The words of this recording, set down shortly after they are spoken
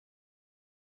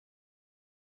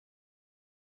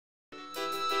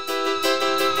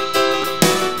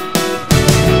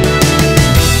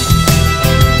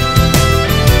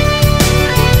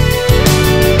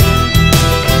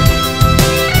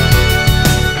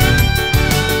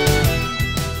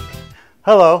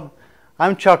Hello,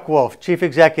 I'm Chuck Wolfe, Chief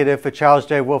Executive for Charles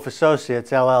J. Wolfe Associates,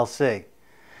 LLC.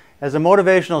 As a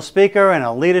motivational speaker and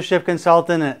a leadership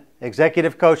consultant and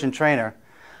executive coach and trainer,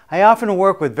 I often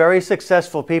work with very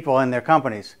successful people and their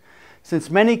companies. Since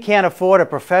many can't afford a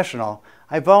professional,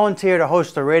 I volunteer to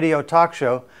host a radio talk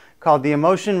show called The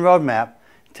Emotion Roadmap,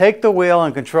 Take the Wheel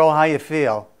and Control How You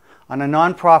Feel, on a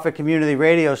nonprofit community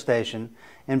radio station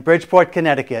in Bridgeport,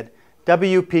 Connecticut,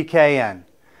 WPKN.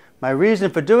 My reason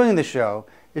for doing the show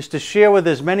is to share with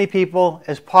as many people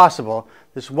as possible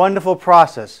this wonderful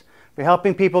process for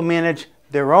helping people manage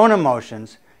their own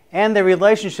emotions and their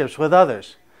relationships with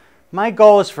others. My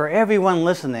goal is for everyone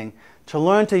listening to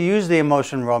learn to use the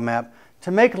Emotion Roadmap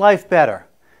to make life better.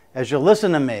 As you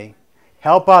listen to me,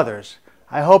 help others,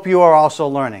 I hope you are also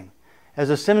learning.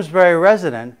 As a Simsbury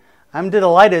resident, I'm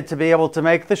delighted to be able to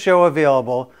make the show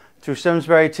available through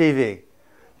Simsbury TV.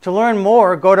 To learn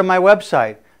more, go to my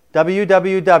website,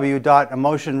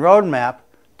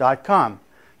 www.emotionroadmap.com.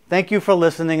 Thank you for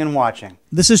listening and watching.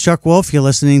 This is Chuck Wolfe. You're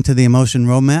listening to the Emotion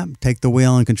Roadmap, Take the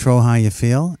Wheel and Control How You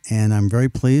Feel. And I'm very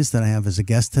pleased that I have as a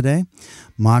guest today,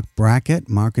 Marc Brackett.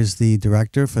 Marc is the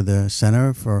director for the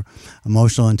Center for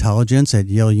Emotional Intelligence at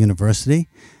Yale University.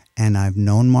 And I've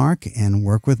known Marc and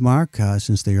worked with Marc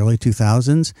since the early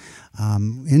 2000s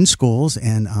in schools.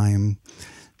 And I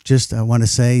want to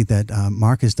say that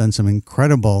Marc has done some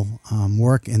incredible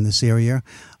work in this area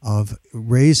of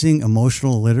raising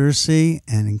emotional literacy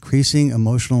and increasing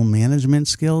emotional management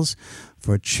skills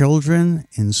for children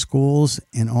in schools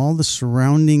and all the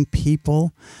surrounding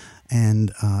people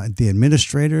and the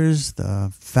administrators,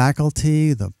 the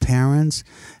faculty, the parents.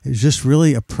 It's just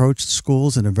really approached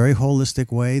schools in a very holistic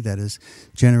way that is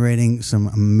generating some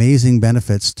amazing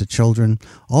benefits to children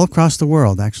all across the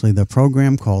world. Actually, the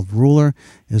program called RULER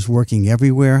is working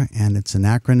everywhere, and it's an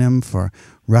acronym for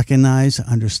Recognize,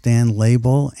 Understand,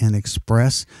 Label, and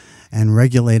Express and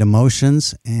Regulate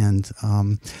Emotions. And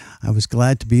I was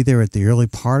glad to be there at the early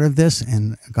part of this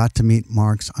and got to meet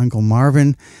Marc's Uncle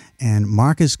Marvin. And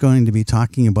Marc is going to be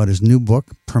talking about his new book,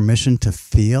 Permission to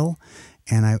Feel.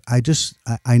 And I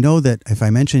know that if I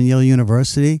mention Yale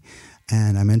University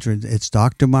and I mentioned it's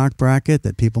Dr. Marc Brackett,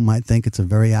 that people might think it's a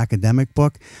very academic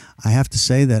book. I have to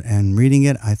say that in reading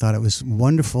it, I thought it was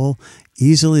wonderful,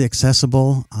 easily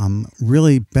accessible,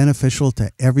 really beneficial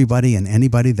to everybody and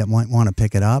anybody that might want to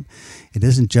pick it up. It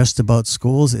isn't just about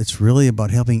schools. It's really about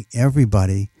helping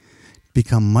everybody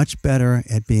become much better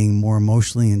at being more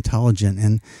emotionally intelligent.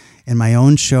 And in my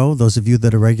own show, those of you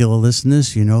that are regular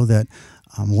listeners, you know that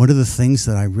one of the things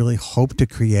that I really hope to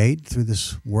create through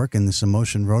this work and this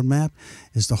emotion roadmap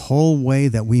is the whole way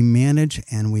that we manage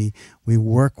and we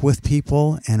work with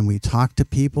people and we talk to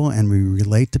people and we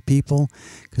relate to people.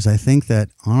 Because I think that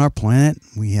on our planet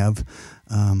we have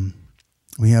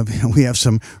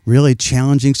some really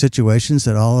challenging situations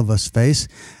that all of us face.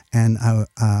 And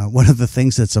one of the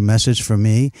things that's a message for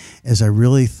me is I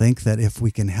really think that if we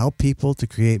can help people to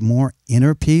create more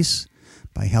inner peace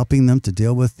by helping them to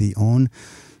deal with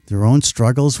their own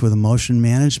struggles with emotion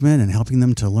management and helping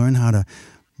them to learn how to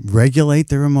regulate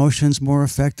their emotions more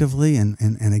effectively. And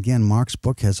again, Marc's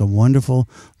book has a wonderful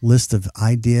list of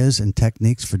ideas and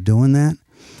techniques for doing that.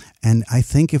 And I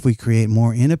think if we create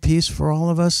more inner peace for all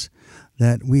of us,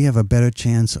 that we have a better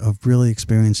chance of really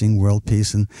experiencing world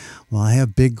peace. And while I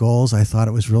have big goals, I thought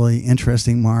it was really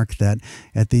interesting, Marc, that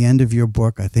at the end of your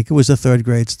book, I think it was a third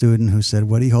grade student who said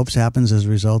what he hopes happens as a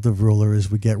result of RULER is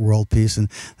we get world peace.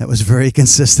 And that was very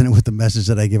consistent with the message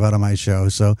that I give out on my show.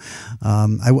 So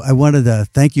I wanted to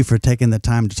thank you for taking the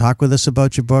time to talk with us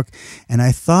about your book. And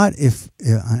I thought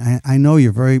I know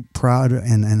you're very proud,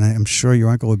 and I'm sure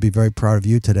your uncle would be very proud of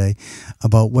you today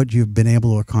about what you've been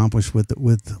able to accomplish with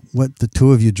what the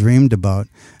two of you dreamed about,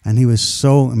 and he was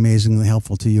so amazingly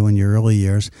helpful to you in your early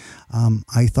years.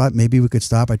 I thought maybe we could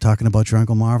start by talking about your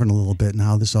Uncle Marvin a little bit and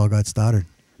how this all got started.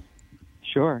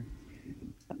 Sure.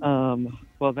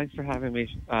 Well, thanks for having me,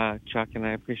 Chuck, and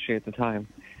I appreciate the time.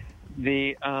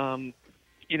 I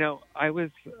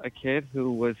was a kid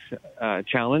who was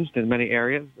challenged in many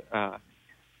areas.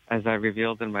 As I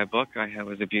revealed in my book, I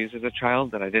was abused as a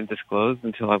child that I didn't disclose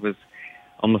until I was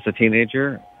almost a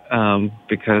teenager,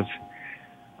 because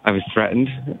I was threatened,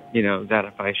 that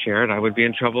if I shared, I would be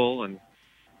in trouble and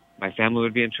my family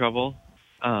would be in trouble.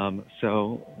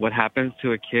 So what happens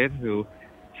to a kid who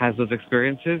has those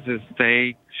experiences is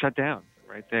they shut down,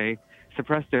 right? They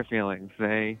suppress their feelings.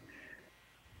 They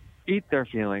eat their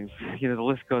feelings. The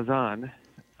list goes on.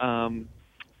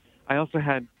 I also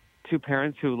had two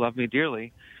parents who loved me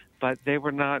dearly, but they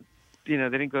were not, they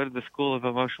didn't go to the school of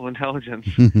emotional intelligence.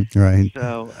 Right.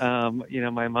 So,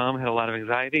 my mom had a lot of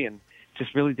anxiety and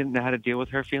just really didn't know how to deal with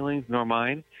her feelings, nor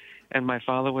mine. And my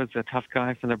father was a tough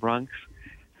guy from the Bronx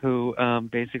who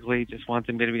basically just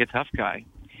wanted me to be a tough guy.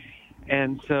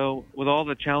 And so with all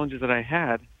the challenges that I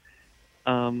had,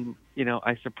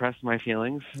 I suppressed my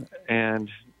feelings and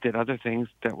did other things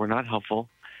that were not helpful.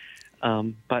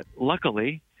 But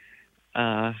luckily,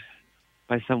 by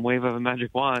some wave of a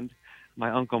magic wand,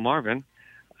 my Uncle Marvin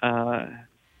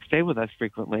stayed with us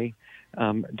frequently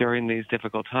during these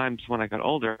difficult times when I got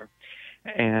older.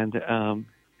 And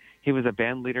he was a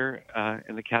band leader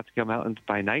in the Catskill Mountains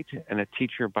by night and a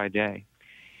teacher by day.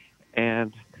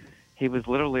 And he was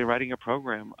literally writing a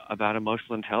program about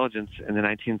emotional intelligence in the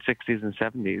 1960s and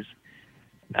 70s,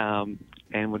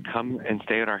 and would come and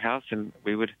stay at our house, and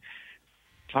we would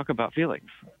talk about feelings.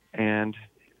 And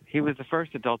he was the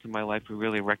first adult in my life who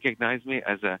really recognized me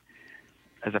as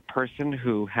a person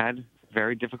who had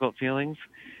very difficult feelings,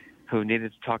 who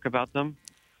needed to talk about them.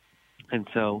 And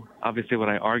so, obviously, what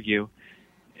I argue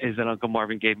is that Uncle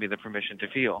Marvin gave me the permission to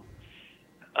feel,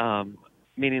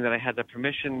 meaning that I had the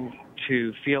permission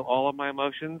to feel all of my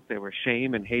emotions. They were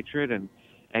shame and hatred and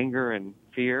anger and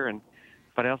fear,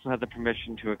 but I also had the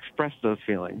permission to express those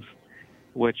feelings,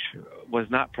 which was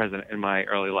not present in my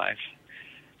early life.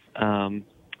 So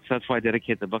that's why I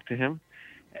dedicate the book to him.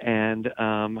 And,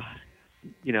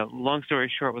 long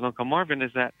story short with Uncle Marvin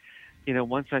is that,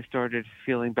 once I started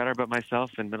feeling better about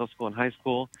myself in middle school and high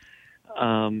school,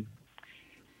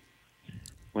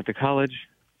 went to college,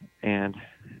 and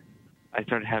I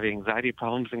started having anxiety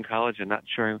problems in college and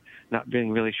not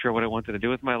being really sure what I wanted to do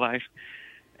with my life.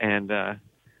 And I'm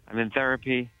in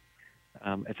therapy.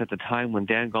 It's at the time when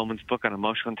Dan Goleman's book on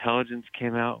emotional intelligence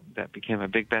came out that became a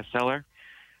big bestseller.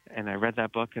 And I read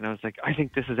that book, and I was like, I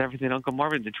think this is everything Uncle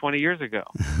Marvin did 20 years ago.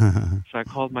 So I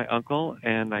called my uncle,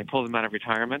 and I pulled him out of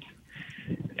retirement.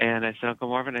 And I said, Uncle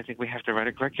Marvin, I think we have to write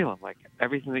a curriculum. Like,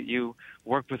 everything that you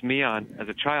worked with me on as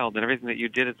a child and everything that you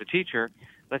did as a teacher,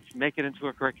 let's make it into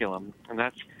a curriculum. And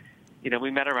that's,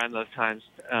 we met around those times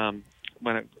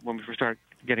when we first started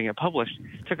getting it published.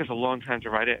 It took us a long time to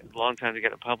write it, a long time to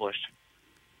get it published.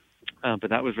 But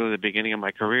that was really the beginning of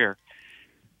my career,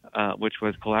 which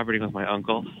was collaborating with my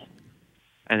uncle.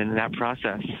 And in that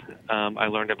process, I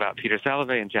learned about Peter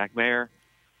Salovey and Jack Mayer,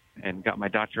 and got my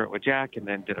doctorate with Jack, and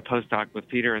then did a postdoc with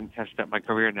Peter, and tested up my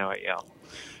career now at Yale.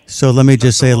 So let me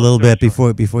just say a little bit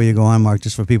before you go on, Mark,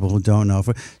 just for people who don't know.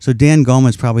 So Dan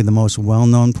Goleman's probably the most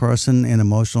well-known person in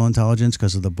emotional intelligence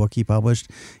because of the book he published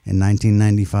in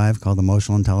 1995 called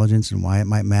Emotional Intelligence and Why It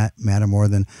Might Matter More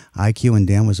Than IQ. And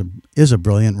Dan is a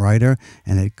brilliant writer,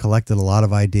 and had collected a lot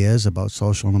of ideas about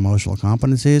social and emotional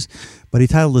competencies. But he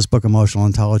titled this book Emotional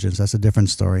Intelligence. That's a different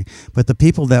story. But the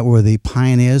people that were the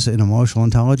pioneers in emotional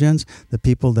intelligence, the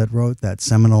people that wrote that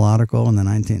seminal article in the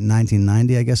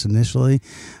 1990, I guess, initially,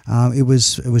 it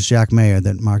was Jack Mayer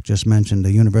that Mark just mentioned,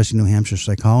 the University of New Hampshire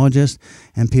psychologist,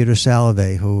 and Peter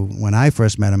Salovey, who, when I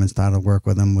first met him and started work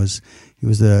with him, he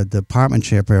was the department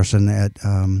chairperson at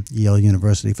Yale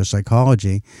University for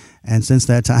psychology, and since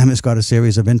that time has got a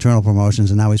series of internal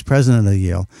promotions, and now he's president of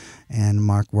Yale, and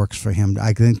Mark works for him,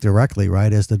 I think directly,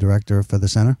 right, as the director for the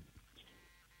center?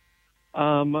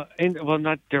 Well,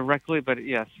 not directly, but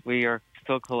yes, we are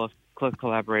still close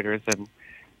collaborators, and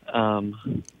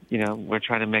we're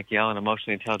trying to make Yale an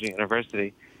emotionally intelligent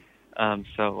university.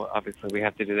 So obviously we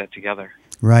have to do that together.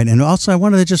 Right, and also I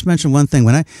wanted to just mention one thing.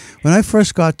 When I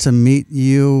first got to meet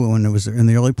you, when it was in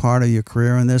the early part of your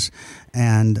career in this,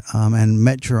 and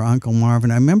met your Uncle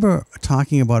Marvin, I remember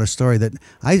talking about a story that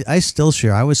I still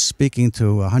share. I was speaking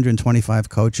to 125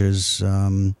 coaches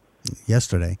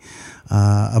yesterday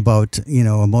about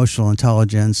emotional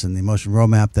intelligence and the emotional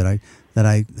roadmap that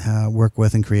I work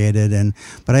with and created,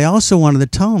 but I also wanted to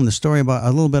tell him the story about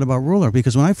a little bit about Ruler,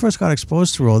 because when I first got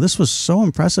exposed to Ruler, this was so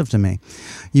impressive to me.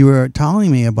 You were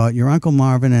telling me about your Uncle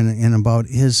Marvin and about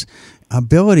his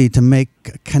ability to make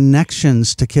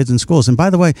connections to kids in schools. And by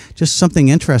the way, just something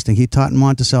interesting, he taught in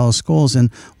Monticello schools,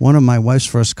 and one of my wife's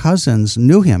first cousins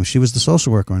knew him. She was the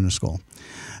social worker in the school.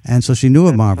 And so she knew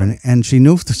of Marvin, and she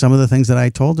knew some of the things that I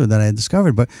told her that I had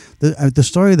discovered. But the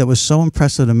story that was so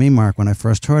impressive to me, Mark, when I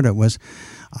first heard it was,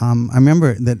 I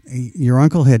remember that your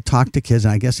uncle had talked to kids,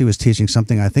 and I guess he was teaching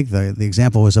something. I think the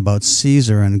example was about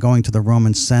Caesar and going to the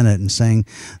Roman Senate and saying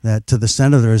that to the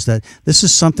senators that this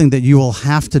is something that you will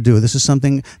have to do. This is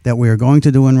something that we are going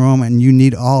to do in Rome, and you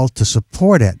need all to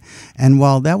support it. And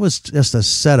while that was just a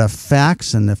set of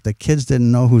facts, and if the kids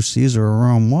didn't know who Caesar or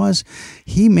Rome was,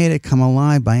 he made it come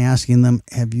alive by asking them,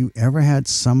 have you ever had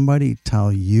somebody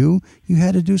tell you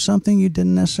had to do something you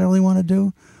didn't necessarily want to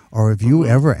do? Or have you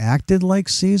ever acted like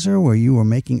Caesar where you were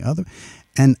making other...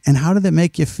 And how did that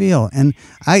make you feel? And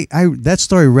I that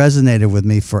story resonated with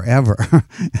me forever.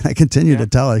 And I continue to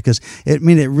tell it because it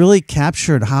really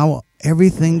captured how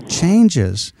everything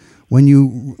changes when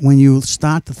you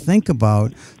start to think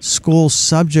about school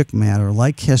subject matter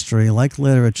like history, like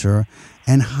literature,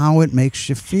 and how it makes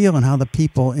you feel and how the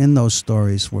people in those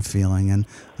stories were feeling. And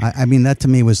I mean, that to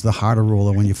me was the heart of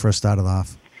Ruler when you first started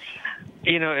off.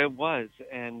 It was,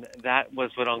 and that was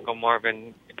what Uncle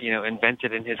Marvin,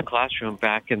 invented in his classroom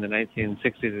back in the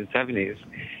 1960s and 70s.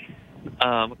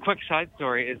 A quick side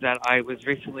story is that I was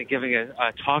recently giving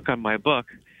a talk on my book,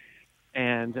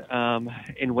 and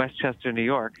in Westchester, New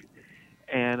York,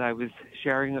 and I was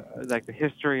sharing like the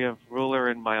history of Ruler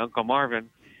and my Uncle Marvin,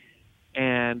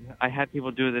 and I had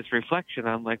people do this reflection.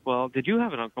 I'm like, well, did you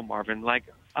have an Uncle Marvin like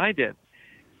I did?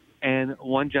 And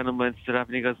one gentleman stood up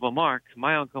and he goes, well, Mark,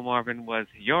 my Uncle Marvin was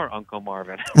your Uncle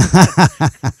Marvin.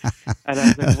 And I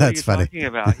was like, what are you talking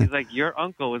about? He's like, your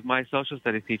uncle was my social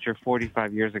studies teacher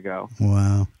 45 years ago.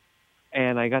 Wow.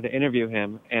 And I got to interview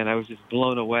him, and I was just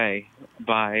blown away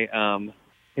by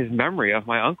his memory of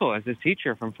my uncle as his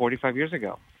teacher from 45 years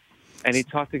ago. And he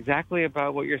talked exactly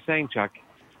about what you're saying, Chuck,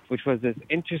 which was this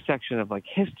intersection of like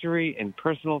history and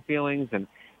personal feelings and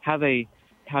how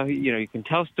you can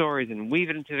tell stories and weave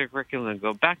it into the curriculum and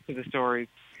go back to the stories.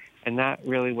 And that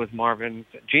really was Marvin's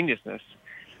geniusness.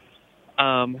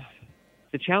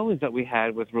 The challenge that we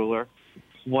had with Ruler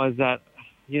was that,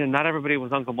 not everybody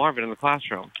was Uncle Marvin in the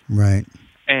classroom. Right.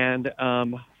 And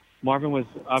Marvin was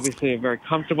obviously very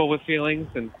comfortable with feelings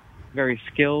and very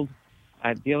skilled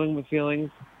at dealing with feelings.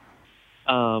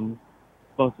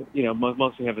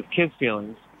 Mostly have his kids'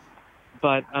 feelings.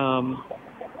 But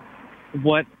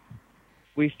what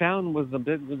we found was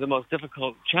the most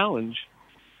difficult challenge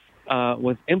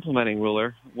with implementing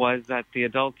Ruler was that the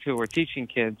adults who were teaching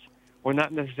kids were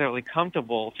not necessarily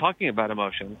comfortable talking about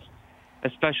emotions,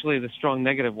 especially the strong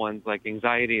negative ones like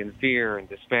anxiety and fear and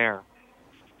despair.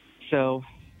 So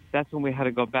that's when we had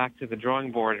to go back to the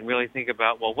drawing board and really think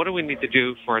about, well, what do we need to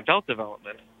do for adult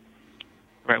development?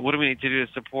 Right? What do we need to do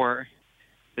to support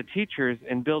the teachers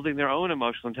in building their own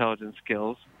emotional intelligence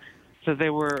skills so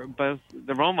they were both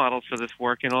the role models for this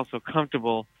work and also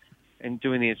comfortable in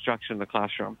doing the instruction in the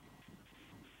classroom?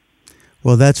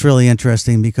 Well, that's really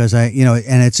interesting because and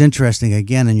it's interesting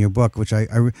again in your book, which I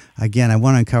want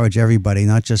to encourage everybody,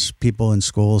 not just people in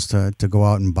schools, to go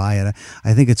out and buy it.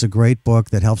 I think it's a great book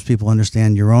that helps people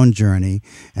understand your own journey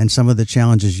and some of the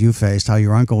challenges you faced, how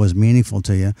your uncle was meaningful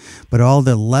to you, but all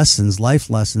the lessons, life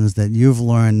lessons that you've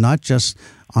learned, not just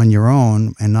on your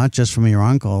own and not just from your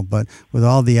uncle, but with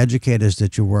all the educators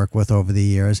that you work with over the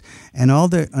years and all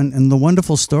the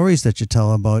wonderful stories that you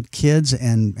tell about kids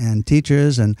and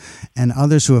teachers and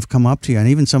others who have come up to you. And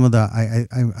even some of I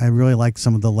really like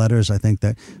some of the letters, I think,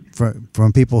 that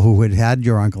from people who had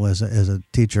your uncle as a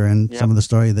teacher and some of the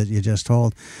story that you just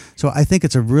told. So I think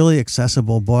it's a really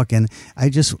accessible book. And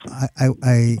I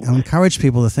encourage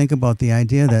people to think about the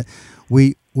idea that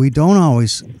we don't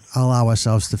always allow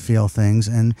ourselves to feel things,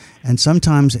 and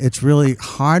sometimes it's really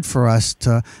hard for us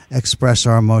to express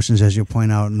our emotions, as you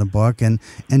point out in the book, and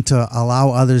to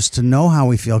allow others to know how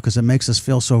we feel, because it makes us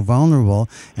feel so vulnerable.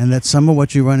 And that some of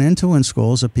what you run into in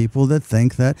schools are people that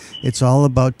think that it's all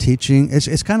about teaching.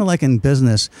 It's kind of like in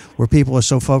business where people are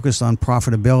so focused on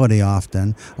profitability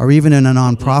often, or even in a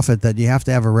nonprofit that you have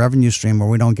to have a revenue stream or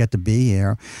we don't get to be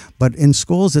here. But in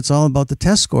schools, it's all about the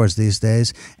test scores these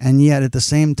days, and yet at the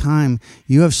same time,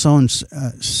 you have shown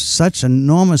such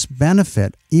enormous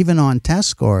benefit, even on test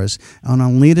scores, and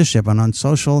on leadership, and on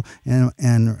social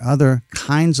and other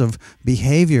kinds of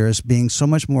behaviors being so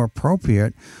much more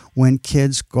appropriate when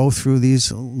kids go through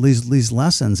these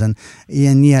lessons. And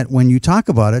yet, when you talk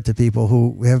about it to people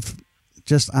who have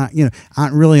just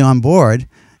aren't really on board,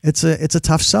 it's a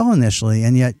tough sell initially.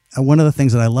 And yet, one of the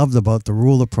things that I loved about the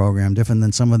Ruler program, different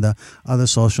than some of the other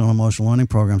social and emotional learning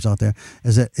programs out there,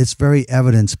 is that it's very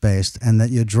evidence-based, and that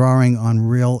you're drawing on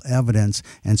real evidence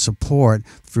and support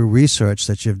through research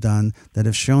that you've done that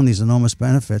have shown these enormous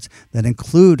benefits that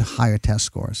include higher test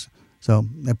scores. So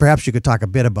perhaps you could talk a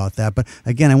bit about that. But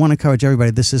again, I want to encourage everybody,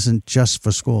 this isn't just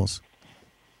for schools.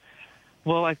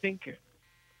 Well, I think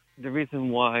the reason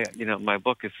why, my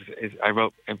book is I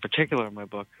wrote in particular my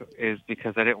book is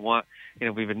because I didn't want,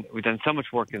 we've done so much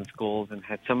work in schools and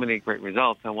had so many great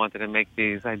results. I wanted to make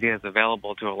these ideas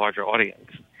available to a larger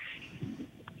audience.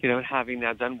 Having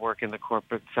now done work in the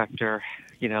corporate sector,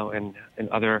 and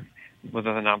other with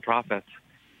other nonprofits,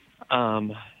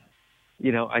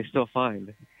 I still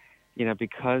find,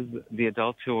 because the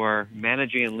adults who are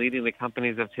managing and leading the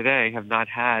companies of today have not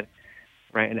had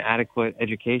an adequate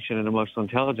education in emotional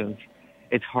intelligence,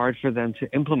 it's hard for them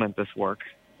to implement this work.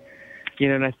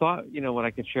 And I thought, what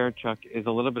I could share, Chuck, is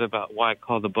a little bit about why I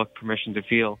call the book Permission to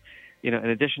Feel. In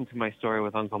addition to my story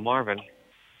with Uncle Marvin,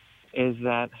 is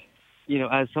that,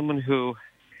 as someone who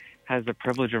has the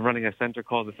privilege of running a center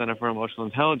called the Center for Emotional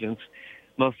Intelligence,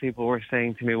 most people were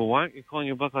saying to me, well, why aren't you calling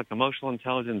your book like Emotional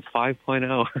Intelligence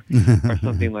 5.0 or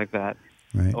something like that?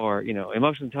 Right. Or,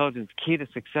 Emotional Intelligence, Key to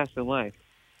Success in Life.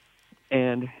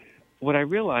 And what I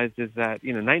realized is that,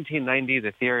 1990,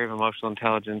 the theory of emotional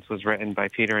intelligence was written by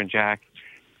Peter and Jack.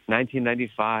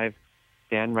 1995,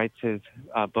 Dan writes his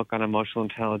book on emotional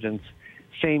intelligence.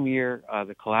 Same year,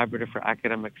 the Collaborative for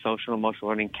Academic, Social, and Emotional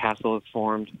Learning, CASEL, is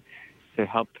formed to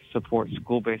help support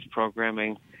school-based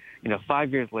programming.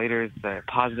 5 years later, the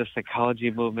positive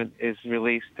psychology movement is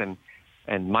released, and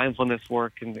mindfulness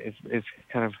work is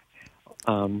kind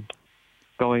of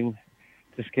going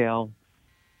to scale.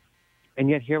 And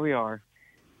yet here we are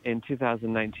in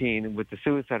 2019 with the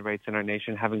suicide rates in our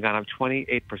nation having gone up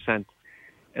 28%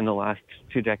 in the last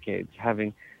 2 decades,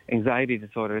 having anxiety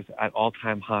disorders at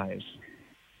all-time highs.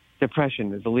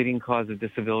 Depression is the leading cause of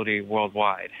disability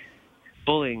worldwide.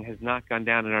 Bullying has not gone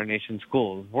down in our nation's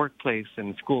schools. Workplace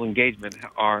and school engagement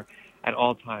are at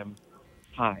all-time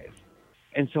highs.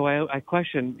 And so I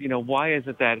question, why is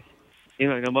it that,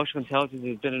 emotional intelligence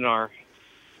has been in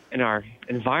our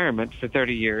environment for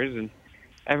 30 years, and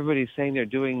everybody's saying they're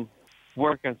doing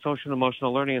work on social and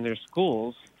emotional learning in their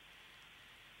schools,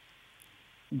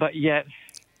 but yet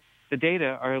the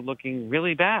data are looking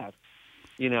really bad,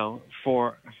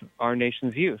 for our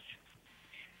nation's youth.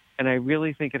 And I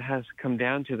really think it has come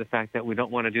down to the fact that we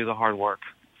don't want to do the hard work.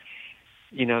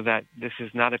 That this is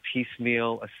not a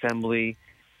piecemeal assembly,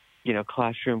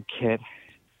 classroom kit.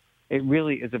 It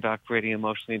really is about creating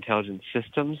emotionally intelligent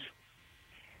systems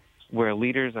where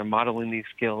leaders are modeling these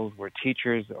skills, where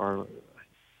teachers are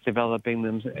developing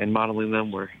them and modeling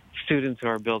them, where students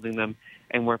are building them,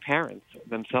 and where parents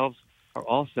themselves are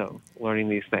also learning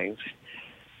these things.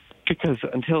 Because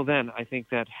until then, I think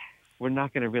that we're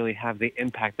not going to really have the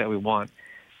impact that we want,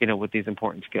 with these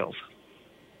important skills.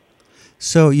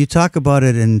 So you talk about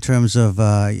it in terms of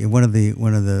one of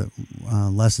the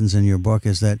lessons in your book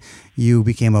is that you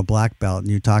became a black belt,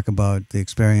 and you talk about the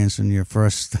experience in your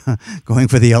first going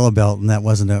for the yellow belt, and that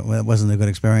wasn't a good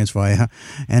experience for you,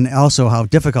 and also how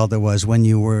difficult it was when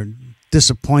you were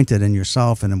disappointed in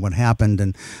yourself and in what happened,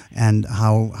 and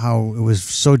how it was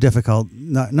so difficult,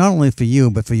 not only for you,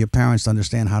 but for your parents to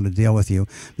understand how to deal with you,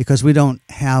 because we don't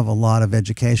have a lot of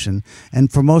education.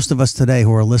 And for most of us today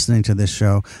who are listening to this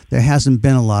show, there hasn't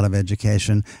been a lot of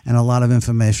education and a lot of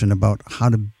information about how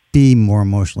to be more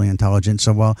emotionally intelligent.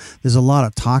 So while there's a lot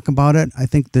of talk about it, I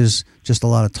think there's just a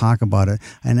lot of talk about it.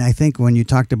 And I think when you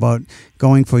talked about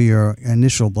going for your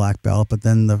initial black belt, but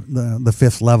then the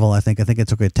fifth level, I think it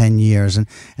took 10 years. And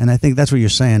I think that's what you're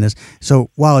saying is, so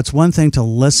while it's one thing to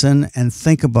listen and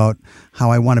think about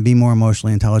how I want to be more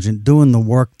emotionally intelligent, doing the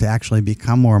work to actually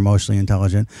become more emotionally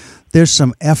intelligent, there's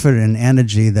some effort and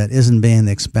energy that isn't being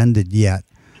expended yet.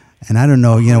 And I don't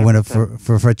know, when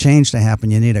for a change to happen,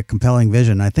 you need a compelling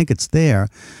vision. I think it's there,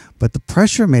 but the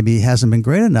pressure maybe hasn't been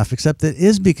great enough, except it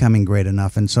is becoming great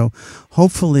enough. And so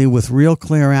hopefully with real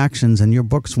clear actions, and your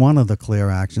book's one of the clear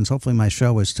actions, hopefully my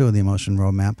show is too, the Emotion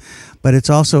Roadmap, but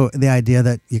it's also the idea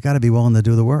that you got to be willing to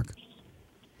do the work.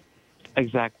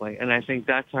 Exactly. And I think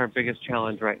that's our biggest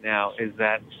challenge right now, is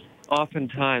that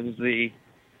oftentimes the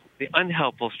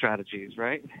unhelpful strategies,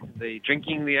 right? The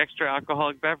drinking the extra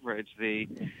alcoholic beverage, the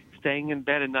staying in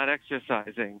bed and not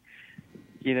exercising,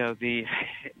 the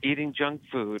eating junk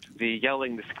food, the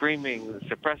yelling, the screaming, the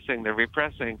suppressing, the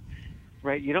repressing,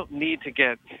 right? You don't need to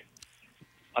get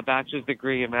a bachelor's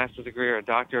degree, a master's degree, or a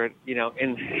doctorate,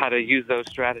 in how to use those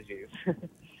strategies.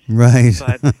 Right.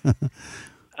 But,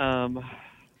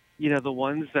 the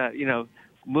ones that,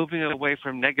 moving away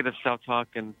from negative self-talk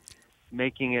and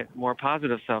making it more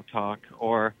positive self-talk,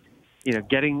 or,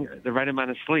 getting the right amount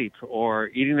of sleep, or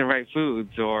eating the right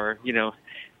foods, or,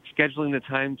 scheduling the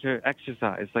time to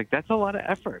exercise. Like, that's a lot of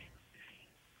effort.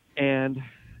 And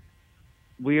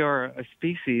we are a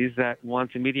species that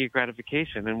wants immediate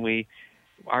gratification, and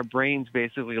our brains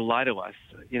basically lie to us.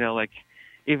 Like,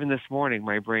 even this morning,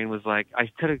 my brain was like,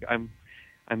 I'm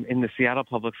in the Seattle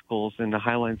public schools, in the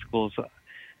Highline schools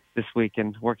this week,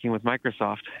 and working with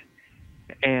Microsoft.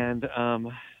 And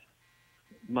I'm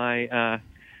going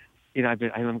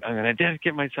to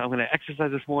dedicate myself. I'm going to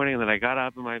exercise this morning, and then I got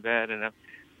up in my bed, and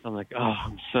I'm like, oh,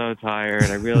 I'm so tired.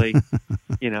 I really,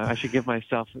 I should give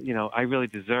myself, I really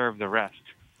deserve the rest.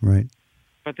 Right.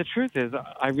 But the truth is,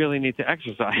 I really need to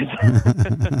exercise.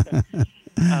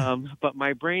 But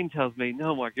my brain tells me,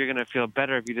 no, Mark, you're going to feel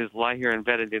better if you just lie here in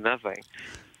bed and do nothing.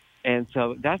 And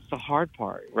so that's the hard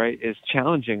part, right, is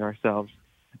challenging ourselves,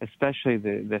 especially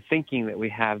the thinking that we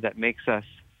have that makes us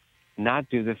not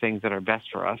do the things that are best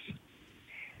for us.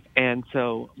 And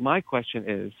so my question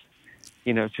is,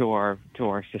 to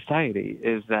our society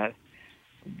is that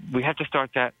we have to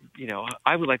start that,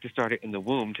 I would like to start it in the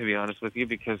womb, to be honest with you,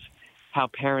 because how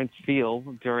parents feel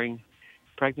during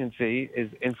pregnancy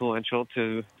is influential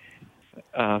to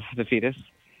the fetus.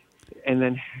 And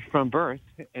then from birth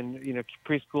and,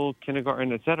 preschool,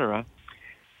 kindergarten, et cetera,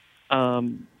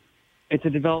 it's a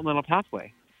developmental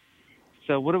pathway.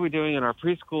 So what are we doing in our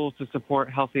preschools to support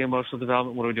healthy emotional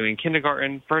development? What are we doing in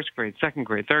kindergarten, first grade, second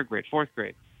grade, third grade, fourth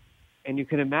grade? And you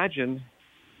can imagine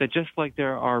that just like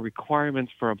there are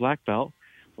requirements for a black belt,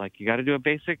 like you got to do a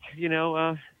basic,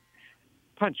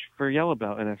 punch for a yellow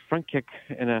belt and a front kick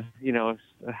and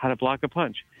how to block a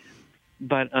punch.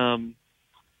 But,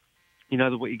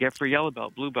 what you get for yellow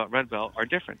belt, blue belt, red belt are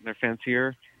different. They're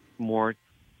fancier, more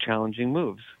challenging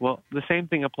moves. Well, the same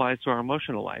thing applies to our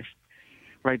emotional life,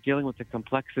 right? Dealing with the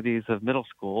complexities of middle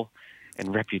school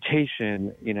and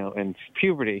reputation, and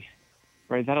puberty,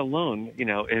 right? That alone,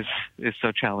 is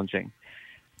so challenging.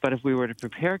 But if we were to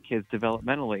prepare kids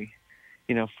developmentally,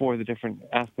 for the different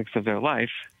aspects of their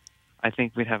life, I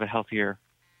think we'd have a healthier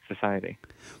society.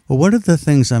 Well, what are the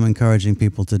things I'm encouraging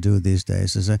people to do these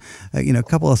days? Is a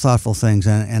couple of thoughtful things,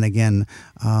 and again,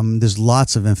 there's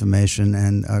lots of information,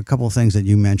 and a couple of things that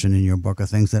you mentioned in your book are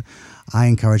things that I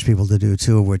encourage people to do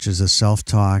too, which is a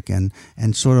self-talk and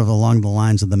sort of along the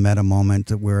lines of the meta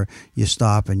moment, where you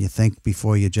stop and you think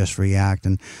before you just react.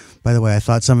 And by the way, I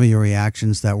thought some of your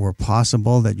reactions that were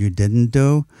possible that you didn't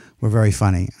do were very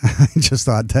funny. I just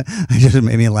thought that it just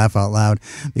made me laugh out loud,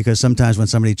 because sometimes when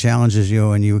somebody challenges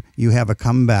you and you have a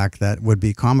comeback that would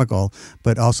be comical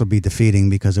but also be defeating,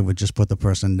 because it would just put the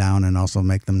person down and also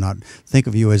make them not think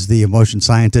of you as the emotion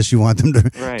scientist you want them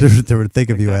to, right. to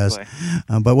think of you as.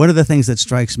 But one of the things that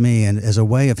strikes me, and as a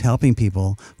way of helping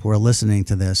people who are listening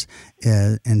to this,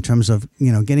 in terms of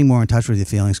getting more in touch with your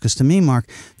feelings, because to me, Mark,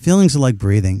 feelings are like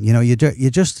breathing.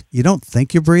 You don't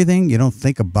think you're breathing, you don't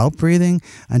think about breathing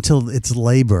until it's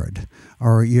labored,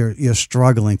 or you're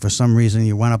struggling for some reason.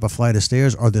 You went up a flight of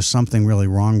stairs, or there's something really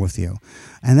wrong with you.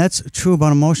 And that's true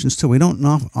about emotions too. We don't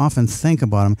often think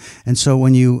about them. And so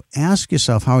when you ask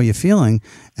yourself, how are you feeling?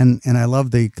 And I love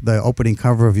the opening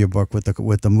cover of your book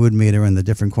with the mood meter and the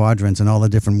different quadrants and all the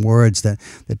different words that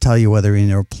tell you whether you're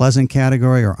in a pleasant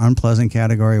category or unpleasant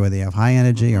category, whether you have high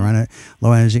energy or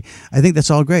low energy. I think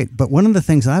that's all great. But one of the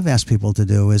things I've asked people to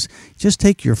do is just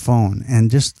take your phone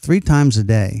and just 3 times a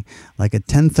day, like at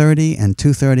 10:30 and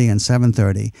 2:30 and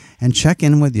 7:30, and check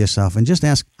in with yourself and just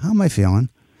ask, how am I feeling?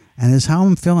 And is how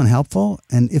I'm feeling helpful?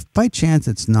 And if by chance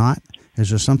it's not, is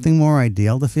there something more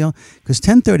ideal to feel? Because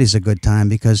 10:30 is a good time,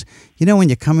 because when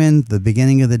you come in the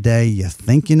beginning of the day, you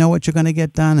think you know what you're going to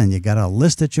get done and you got a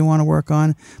list that you want to work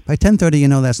on. By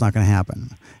 10:30, that's not going to happen,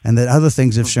 and that other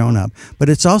things have shown up. But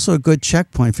it's also a good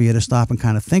checkpoint for you to stop and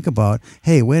kind of think about,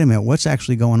 hey, wait a minute, what's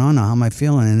actually going on now? How am I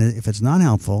feeling? And if it's not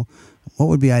helpful, what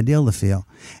would be ideal to feel?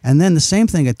 And then the same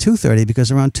thing at 2:30,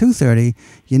 because around 2:30,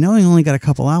 you only got a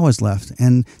couple hours left.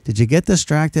 And did you get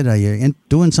distracted? Are you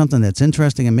doing something that's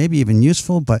interesting and maybe even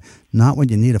useful, but not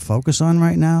what you need to focus on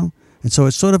right now? And so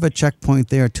it's sort of a checkpoint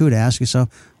there too, to ask yourself,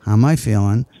 how am I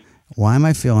feeling? Why am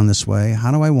I feeling this way?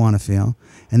 How do I want to feel?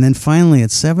 And then finally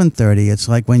at 7:30, it's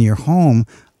like when you're home,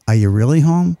 are you really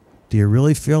home? Do you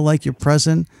really feel like you're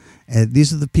present?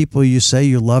 These are the people you say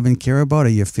you love and care about. Are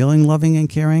you feeling loving and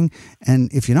caring?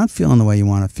 And if you're not feeling the way you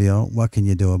want to feel, what can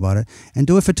you do about it? And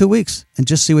do it for 2 weeks and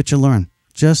just see what you learn,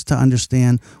 just to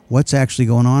understand what's actually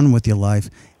going on with your life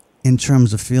in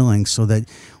terms of feelings, so that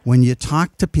when you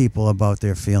talk to people about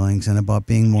their feelings and about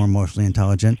being more emotionally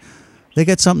intelligent, they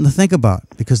get something to think about,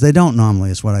 because they don't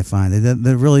normally, is what I find.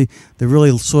 They're really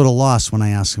sort of lost when I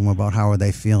ask them about how are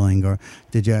they feeling, or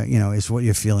is what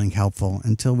you're feeling helpful,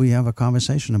 until we have a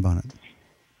conversation about it.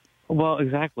 Well,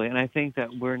 exactly. And I think that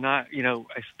we're not,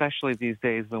 especially these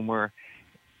days when we're,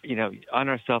 on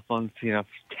our cell phones,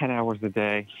 10 hours a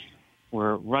day,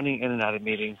 we're running in and out of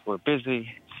meetings, we're busy,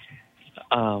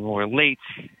 we're late,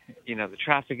 the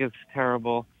traffic is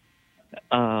terrible.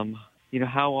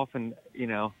 How often,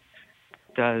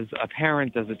 does a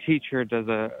parent, does a teacher, does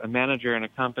a manager in a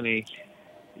company,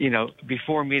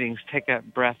 before meetings, take a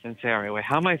breath and say, all right, wait,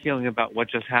 how am I feeling about what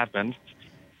just happened?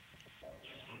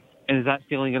 And is that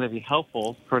feeling going to be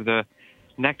helpful for the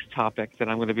next topic that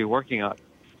I'm going to be working on?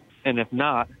 And if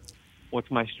not, what's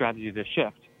my strategy to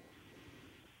shift?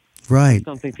 Right. I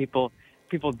don't think people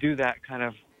do that kind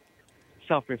of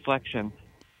self-reflection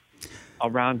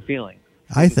around feeling.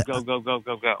 Just go, go, go,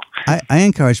 go, go. I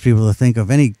encourage people to think of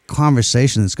any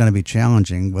conversation that's going to be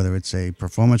challenging, whether it's a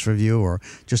performance review or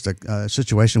just a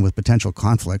situation with potential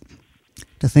conflict,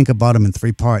 to think about them in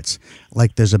three parts.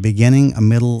 Like there's a beginning, a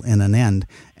middle, and an end.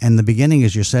 And the beginning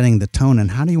is you're setting the tone,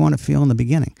 and how do you want to feel in the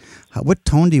beginning? What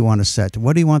tone do you want to set?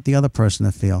 What do you want the other person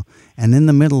to feel? And in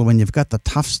the middle, when you've got the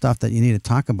tough stuff that you need to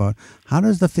talk about, how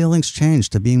does the feelings change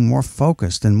to being more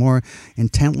focused and more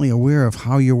intently aware of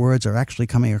how your words are actually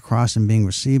coming across and being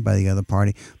received by the other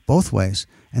party, both ways?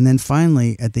 And then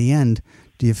finally, at the end,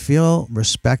 do you feel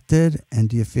respected and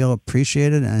do you feel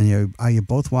appreciated? And are you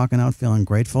both walking out feeling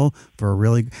grateful for a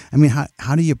really, I mean,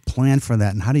 how do you plan for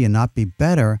that? And how do you not be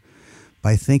better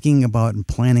by thinking about and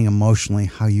planning emotionally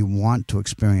how you want to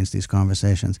experience these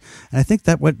conversations? And I think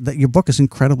that your book is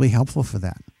incredibly helpful for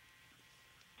that.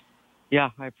 Yeah,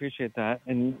 I appreciate that.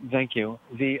 And thank you.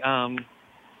 And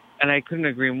I couldn't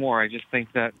agree more. I just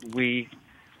think that we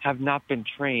have not been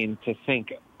trained to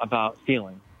think about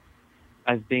feeling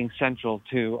as being central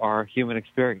to our human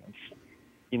experience.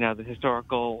 The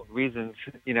historical reasons,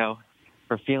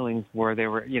 for feelings were they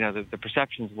were, the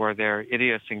perceptions were they're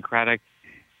idiosyncratic,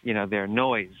 their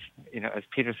noise. As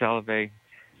Peter Salovey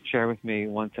shared with me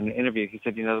once in an interview, he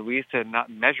said, we used to not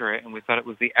measure it and we thought it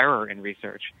was the error in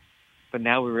research. But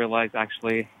now we realize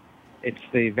actually it's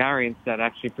the variance that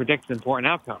actually predicts important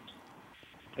outcomes.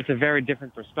 It's a very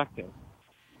different perspective.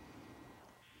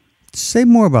 Say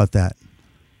more about that,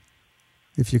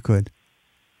 if you could.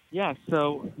 Yeah,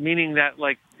 so meaning that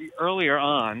like earlier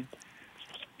on,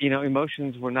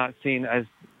 emotions were not seen as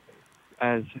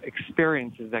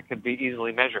experiences that could be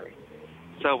easily measured.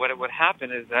 So what would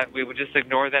happen is that we would just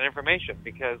ignore that information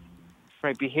because,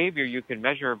 right, behavior, you could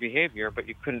measure behavior, but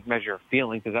you couldn't measure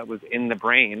feeling because that was in the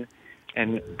brain,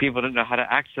 and people didn't know how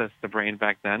to access the brain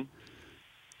back then.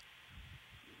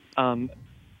 And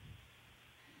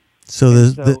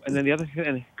then the other,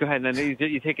 and go ahead, and then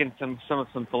you take in some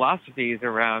philosophies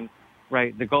around,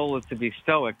 right, the goal is to be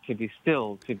stoic, to be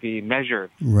still, to be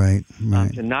measured. Right.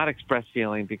 To not express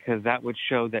feeling because that would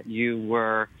show that you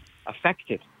were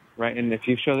affected, right? And if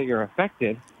you show that you're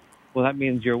affected, well, that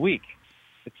means you're weak.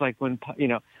 It's like when,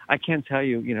 I can't tell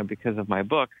you, because of my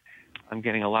book, I'm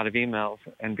getting a lot of emails,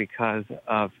 and because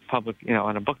of public,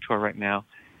 on a book tour right now,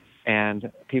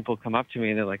 and people come up to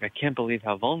me and they're like, I can't believe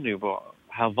how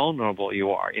vulnerable you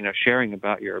are, sharing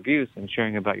about your abuse and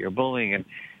sharing about your bullying and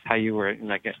how you were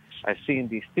like a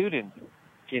C&D student,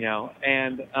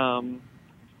 and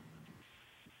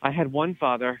I had one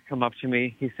father come up to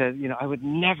me. He said, I would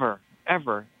never,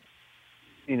 ever,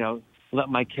 let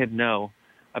my kid know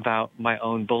about my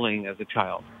own bullying as a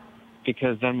child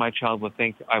because then my child would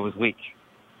think I was weak.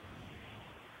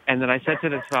 And then I said to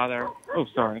this father,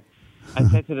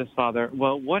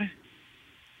 well,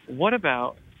 what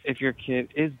about if your kid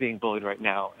is being bullied right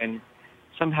now and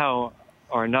somehow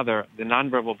or another, the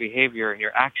nonverbal behavior and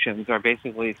your actions are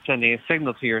basically sending a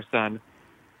signal to your son,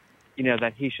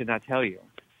 that he should not tell you?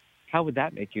 How would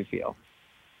that make you feel?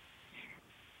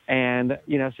 And,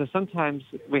 so sometimes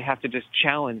we have to just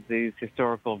challenge these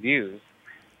historical views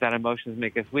that emotions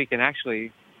make us weak. And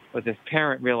actually, what this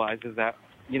parent realizes that,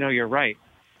 you're right.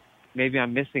 Maybe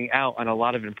I'm missing out on a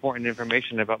lot of important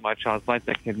information about my child's life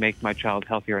that could make my child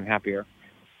healthier and happier.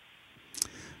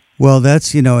 Well,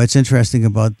 that's, it's interesting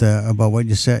about what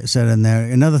you said in there.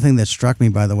 Another thing that struck me,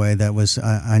 by the way, that was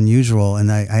unusual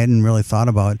and I hadn't really thought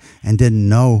about and didn't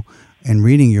know in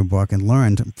reading your book and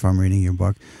learned from reading your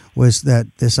book was that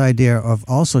this idea of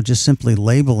also just simply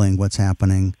labeling what's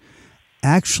happening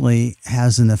actually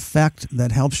has an effect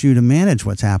that helps you to manage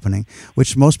what's happening,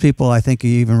 which most people, I think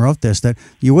you even wrote this, that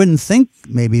you wouldn't think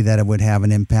maybe that it would have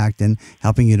an impact in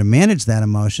helping you to manage that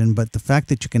emotion, but the fact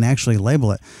that you can actually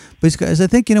label it. Because I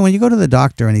think, when you go to the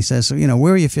doctor and he says,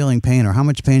 where are you feeling pain or how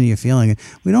much pain are you feeling?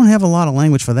 We don't have a lot of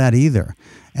language for that either.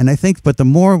 And I think, but the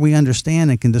more we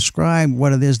understand and can describe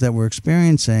what it is that we're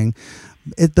experiencing,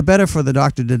 the better for the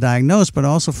doctor to diagnose, but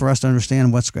also for us to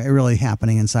understand what's really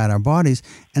happening inside our bodies.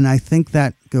 And I think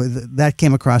that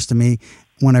came across to me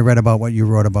when I read about what you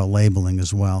wrote about labeling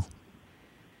as well.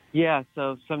 Yeah,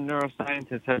 so some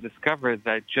neuroscientists have discovered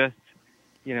that just,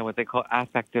 what they call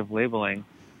affective labeling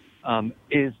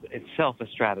is itself a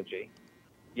strategy,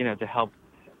 to help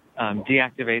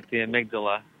deactivate the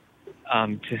amygdala,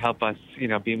 to help us,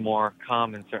 be more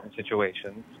calm in certain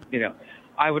situations.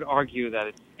 I would argue that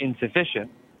it's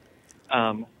insufficient,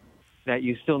 that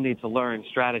you still need to learn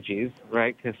strategies,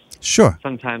 right? Because sure,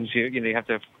 sometimes you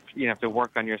have to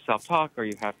work on your self-talk, or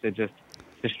you have to just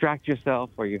distract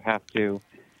yourself, or you have to,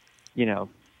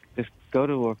 just go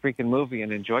to a freaking movie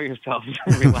and enjoy yourself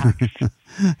and relax.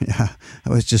 Yeah, I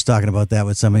was just talking about that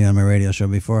with somebody on my radio show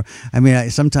before. I mean,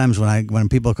 sometimes when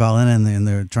people call in and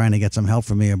they're trying to get some help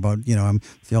from me about, I'm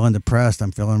feeling depressed,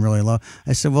 I'm feeling really low,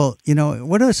 I said, well,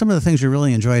 what are some of the things you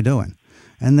really enjoy doing?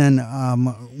 And then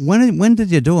when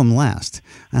did you do them last?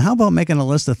 And how about making a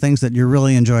list of things that you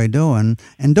really enjoy doing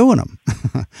and doing them?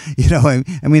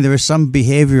 I mean, there are some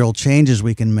behavioral changes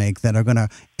we can make that are going to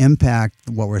impact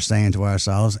what we're saying to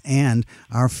ourselves and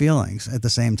our feelings at the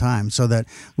same time, so that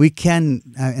we can.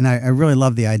 And I really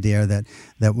love the idea that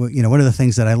one of the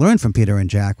things that I learned from Peter and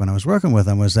Jack when I was working with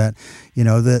them was that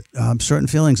certain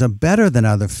feelings are better than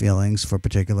other feelings for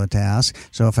particular tasks.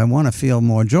 So if I want to feel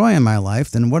more joy in my life,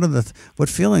 then what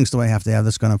feelings do I have to have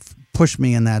that's going to push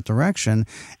me in that direction?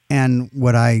 And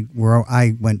where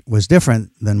I went was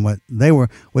different than what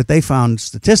they found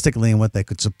statistically, and what they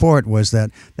could support was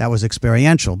that was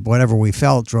experiential. Whatever we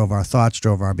felt drove our thoughts,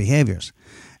 drove our behaviors.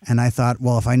 And I thought,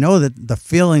 well, if I know that the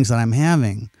feelings that I'm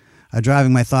having are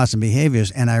driving my thoughts and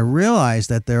behaviors, and I realize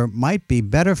that there might be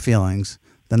better feelings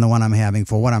than the one I'm having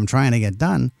for what I'm trying to get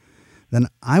done, then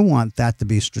I want that to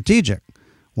be strategic.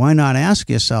 Why not ask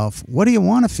yourself, what do you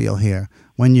want to feel here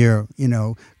when you're,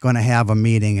 going to have a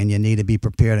meeting and you need to be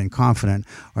prepared and confident,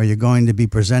 or you're going to be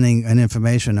presenting an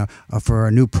information for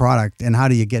a new product, and how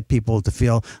do you get people to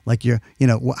feel like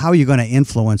how are you going to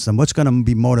influence them? What's going to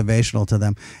be motivational to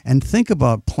them? And think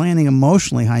about planning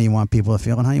emotionally how you want people to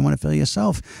feel and how you want to feel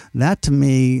yourself. That, to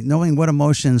me, knowing what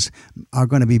emotions are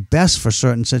going to be best for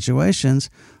certain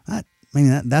situations,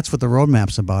 that's what the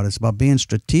roadmap's about. It's about being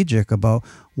strategic about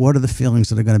what are the feelings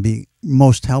that are going to be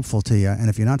most helpful to you. And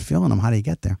if you're not feeling them, how do you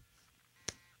get there?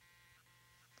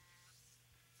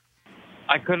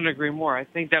 I couldn't agree more. I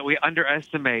think that we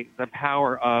underestimate the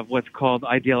power of what's called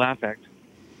ideal affect.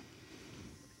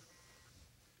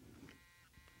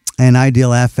 And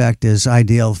ideal affect is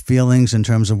ideal feelings in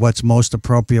terms of what's most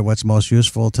appropriate, what's most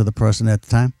useful to the person at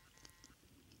the time?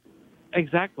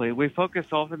 Exactly. We focus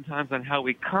oftentimes on how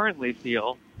we currently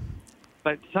feel,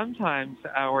 but sometimes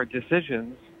our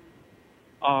decisions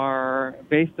are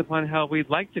based upon how we'd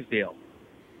like to feel,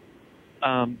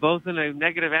 both in a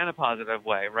negative and a positive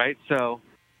way, right? So,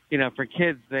 for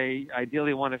kids, they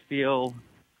ideally want to feel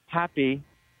happy,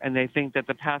 and they think that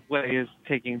the pathway is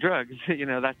taking drugs.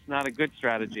 That's not a good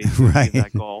strategy to achieve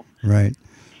that goal. Right.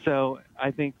 So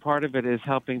I think part of it is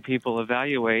helping people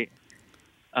evaluate,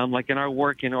 like in our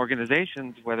work in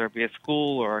organizations, whether it be a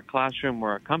school or a classroom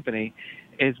or a company,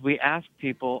 is we ask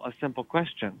people a simple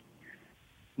question.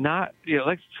 Not,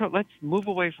 let's move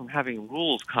away from having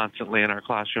rules constantly in our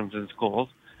classrooms and schools,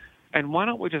 and why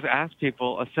don't we just ask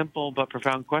people a simple but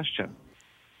profound question?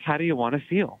 How do you want to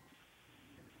feel?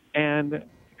 And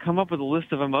come up with a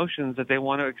list of emotions that they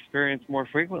want to experience more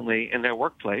frequently in their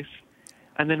workplace,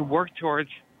 and then work towards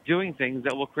doing things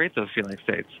that will create those feeling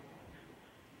states.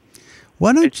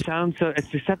 It's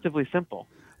deceptively simple.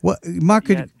 Well, Marc,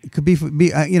 could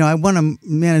be I want to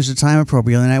manage the time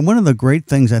appropriately. And one of the great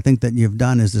things I think that you've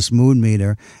done is this mood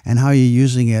meter and how you're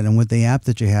using it and with the app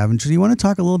that you have. And so you want to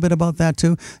talk a little bit about that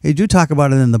too? You do talk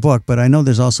about it in the book, but I know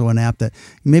there's also an app that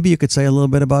maybe you could say a little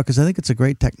bit about, because I think it's a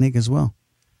great technique as well.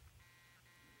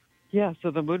 Yeah,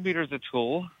 so the mood meter is a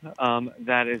tool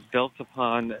that is built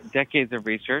upon decades of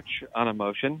research on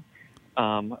emotion.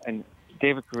 And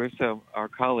David Caruso, our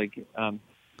colleague,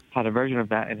 had a version of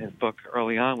that in his book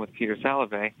early on with Peter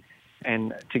Salovey.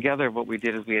 And together what we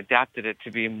did is we adapted it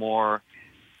to be more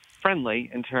friendly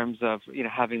in terms of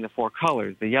having the four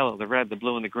colors, the yellow, the red, the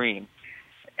blue, and the green.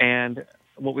 And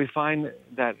what we find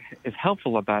that is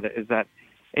helpful about it is that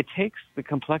it takes the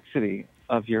complexity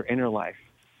of your inner life,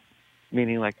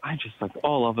 meaning I'm just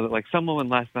all over it. Like some woman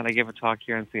last night, I gave a talk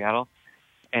here in Seattle,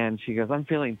 and she goes, I'm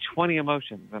feeling 20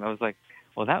 emotions. And I was like,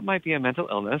 well, that might be a mental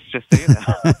illness, just so you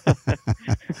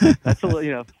know. That's a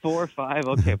little, 4 or 5,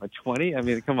 okay, but 20? I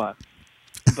mean, come on.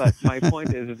 But my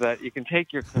point is that you can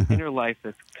take your inner life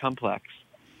that's complex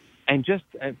and just,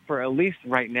 for at least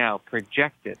right now,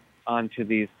 project it onto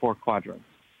these 4 quadrants,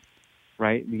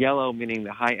 right? Yellow meaning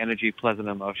the high energy, pleasant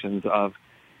emotions of,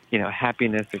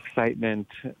 happiness, excitement,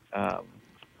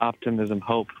 optimism,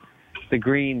 hope. The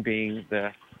green being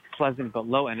the pleasant but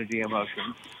low energy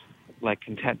emotions, like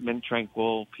contentment,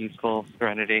 tranquil, peaceful,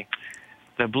 serenity.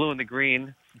 The blue and the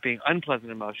green being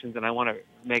unpleasant emotions, and I want to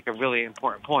make a really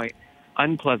important point,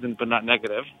 unpleasant but not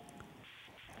negative,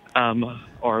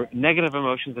 or negative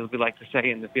emotions, as we like to say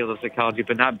in the field of psychology,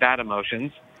 but not bad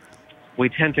emotions. We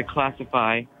tend to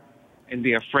classify and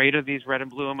be afraid of these red and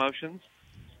blue emotions,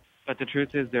 but the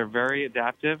truth is they're very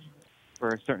adaptive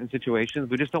for certain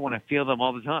situations. We just don't want to feel them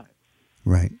all the time.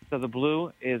 Right. So the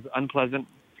blue is unpleasant,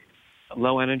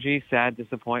 low energy, sad,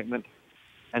 disappointment,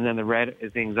 and then the red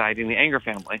is the anxiety and the anger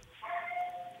family.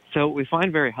 So what we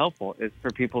find very helpful is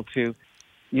for people to,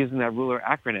 using that ruler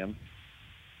acronym,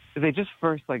 they just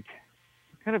first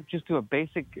kind of just do a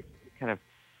basic kind of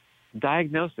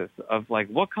diagnosis of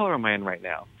what color am I in right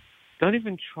now? Don't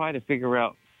even try to figure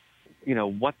out,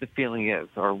 what the feeling is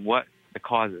or what the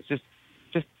cause is. Just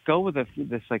go with this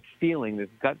feeling, this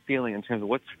gut feeling in terms of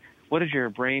what is your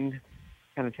brain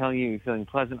kind of telling you? You're feeling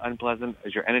pleasant, unpleasant?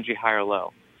 Is your energy high or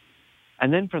low?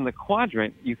 And then from the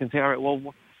quadrant, you can say, all right,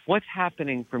 well, what's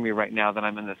happening for me right now that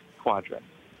I'm in this quadrant?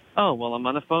 Oh, well, I'm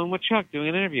on the phone with Chuck doing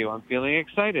an interview. I'm feeling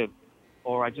excited.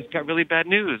 Or I just got really bad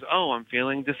news. Oh, I'm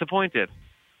feeling disappointed.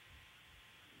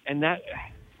 And that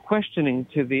questioning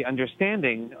to the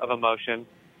understanding of emotion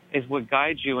is what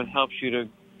guides you and helps you to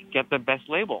get the best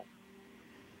label.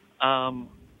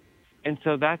 And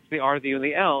so that's the R, the U, and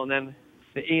the L. And then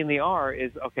the E and the R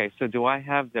is, okay, so do I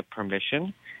have the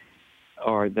permission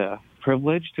or the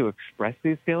privilege to express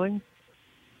these feelings?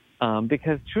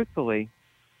 Because truthfully,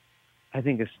 I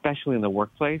think especially in the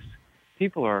workplace,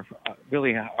 people are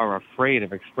afraid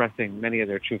of expressing many of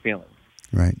their true feelings.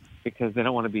 Right. Because they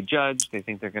don't want to be judged. They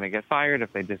think they're going to get fired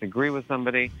if they disagree with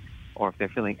somebody, or if they're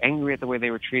feeling angry at the way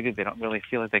they were treated. They don't really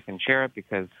feel like they can share it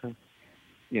because,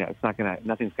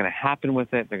 nothing's going to happen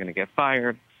with it. They're going to get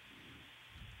fired.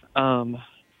 And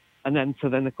then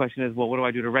the question is, well, what do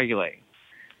I do to regulate?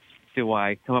 Do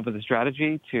I come up with a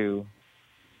strategy to,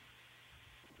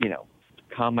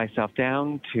 calm myself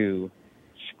down, to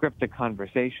script the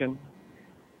conversation?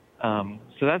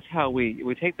 So that's how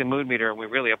we take the mood meter and we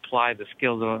really apply the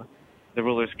skills, the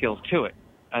ruler skills to it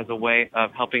as a way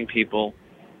of helping people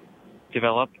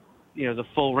develop, the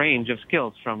full range of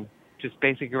skills from just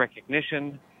basic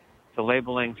recognition to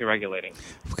labeling to regulating.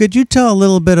 Could you tell a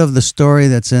little bit of the story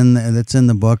that's in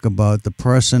the book about the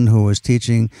person who was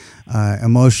teaching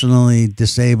emotionally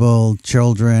disabled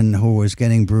children who was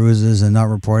getting bruises and not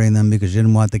reporting them because you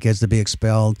didn't want the kids to be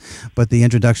expelled, but the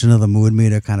introduction of the mood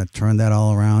meter kind of turned that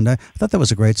all around? I thought that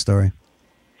was a great story.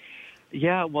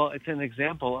 Yeah, well, it's an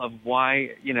example of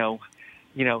why,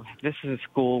 this is a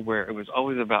school where it was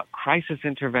always about crisis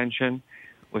intervention,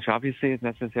 which obviously is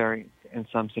necessary in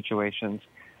some situations.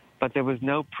 But there was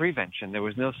no prevention. There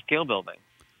was no skill building.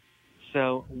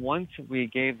 So once we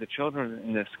gave the children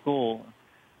in the school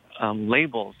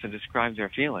labels to describe their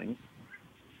feelings,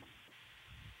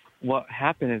 what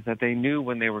happened is that they knew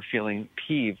when they were feeling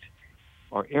peeved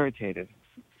or irritated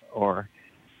or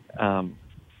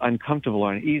uncomfortable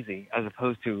or uneasy as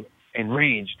opposed to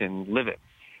enraged and livid.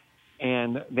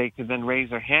 And they could then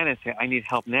raise their hand and say, I need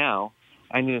help now.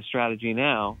 I need a strategy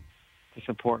now to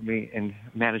support me in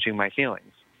managing my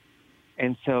feelings.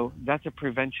 And so that's a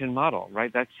prevention model,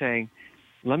 right? That's saying,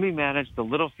 let me manage the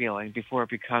little feeling before it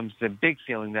becomes the big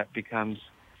feeling that becomes,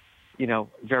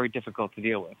 very difficult to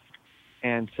deal with.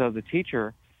 And so the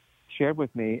teacher shared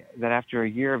with me that after a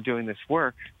year of doing this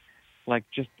work,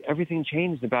 just everything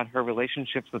changed about her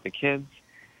relationships with the kids,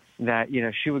 that,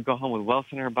 she would go home with welts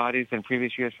in her bodies in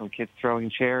previous years from kids throwing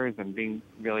chairs and being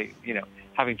really,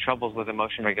 having troubles with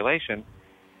emotion regulation,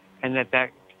 and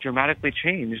that dramatically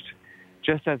changed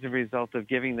just as a result of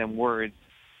giving them words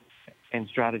and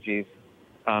strategies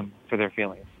for their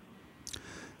feelings.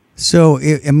 So,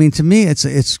 to me,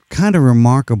 it's kind of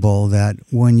remarkable that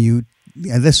when you,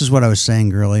 this is what I was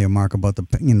saying earlier, Marc, about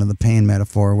the pain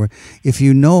metaphor, where if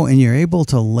you know and you're able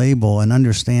to label and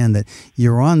understand that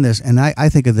you're on this, and I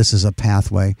think of this as a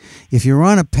pathway. If you're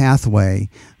on a pathway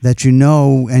that you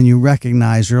know and you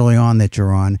recognize early on that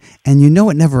you're on, and you know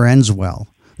it never ends well.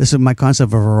 This is my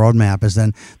concept of a roadmap, is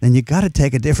then you got to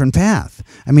take a different path.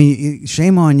 I mean,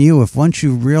 shame on you if once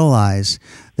you realize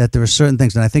that there are certain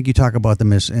things, and I think you talk about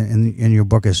them as in your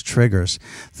book as triggers,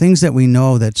 things that we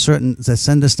know that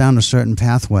send us down a certain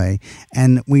pathway,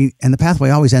 and the pathway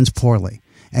always ends poorly.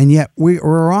 And yet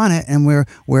we're on it, and we're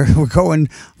going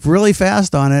really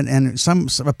fast on it, and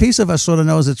a piece of us sort of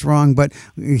knows it's wrong, but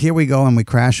here we go and we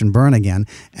crash and burn again.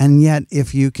 And yet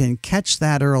if you can catch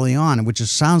that early on, which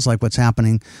sounds like what's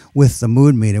happening with the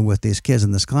mood meter with these kids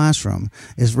in this classroom,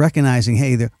 is recognizing,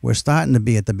 hey, we're starting to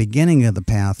be at the beginning of the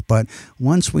path, but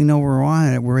once we know we're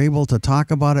on it, we're able to talk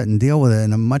about it and deal with it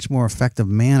in a much more effective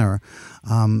manner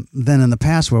than in the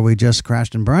past where we just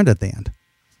crashed and burned at the end.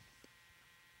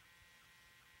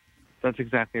 That's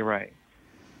exactly right.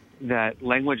 That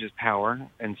language is power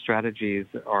and strategies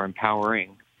are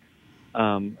empowering,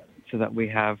 so that we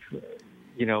have,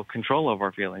 control over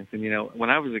our feelings. And,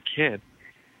 when I was a kid,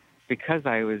 because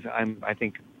I'm I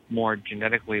think, more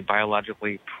genetically,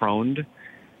 biologically prone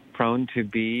to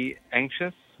be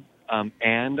anxious,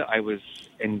 and I was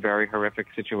in very horrific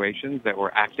situations that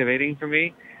were activating for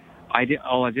me,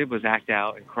 all I did was act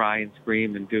out and cry and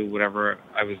scream and do whatever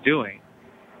I was doing.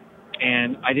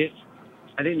 And I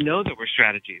didn't know there were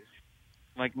strategies.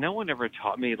 Like, no one ever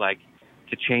taught me, like,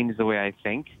 to change the way I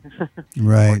think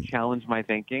right. or challenge my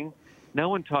thinking. No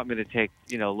one taught me to take,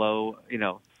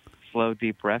 slow,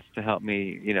 deep breaths to help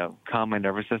me, calm my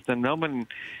nervous system. No one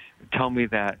told me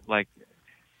that, like,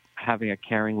 having a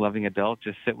caring, loving adult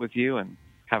just sit with you and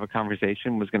have a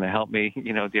conversation was going to help me,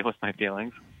 deal with my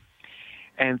feelings.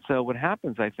 And so what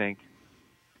happens, I think,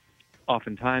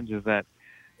 oftentimes is that,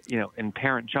 in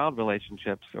parent-child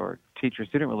relationships or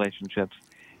teacher-student relationships,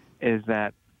 is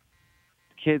that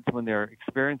kids, when they're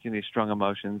experiencing these strong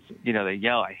emotions, they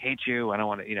yell, "I hate you, I don't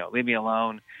want to, leave me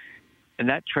alone." And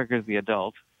that triggers the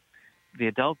adult. The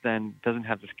adult then doesn't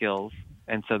have the skills,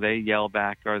 and so they yell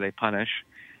back or they punish.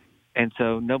 And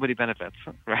so nobody benefits,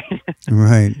 right?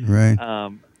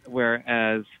 Right.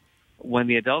 Whereas when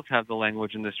the adults have the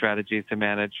language and the strategies to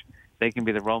manage, they can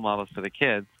be the role models for the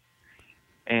kids.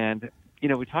 And,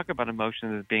 we talk about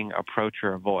emotions as being approach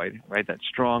or avoid, right? That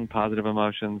strong positive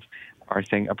emotions are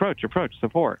saying approach,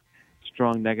 support.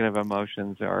 Strong negative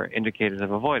emotions are indicators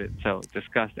of avoidance. So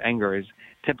disgust, anger is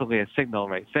typically a signal,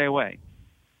 right? Stay away.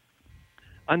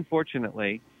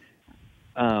 Unfortunately,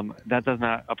 that does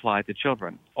not apply to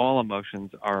children. All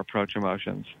emotions are approach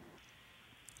emotions.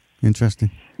 Interesting.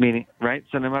 Meaning, right?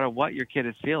 So no matter what your kid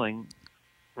is feeling,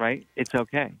 right, it's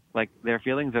okay. Like, their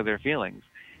feelings are their feelings.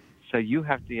 So you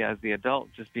have to, as the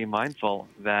adult, just be mindful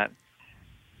that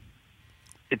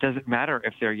it doesn't matter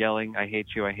if they're yelling, "I hate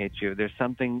you, I hate you." There's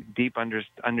something deep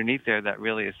underneath there that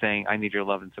really is saying, "I need your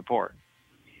love and support."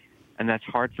 And that's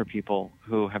hard for people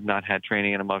who have not had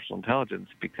training in emotional intelligence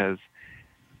because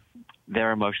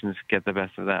their emotions get the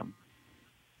best of them.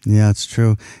 Yeah, it's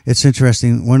true. It's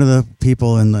interesting. One of the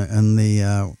people in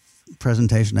the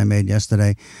presentation I made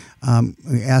yesterday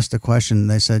asked a question.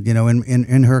 They said,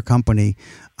 in her company,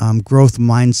 growth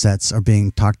mindsets are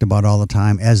being talked about all the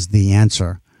time as the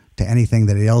answer to anything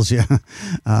that ails you,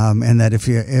 and that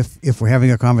if we're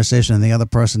having a conversation and the other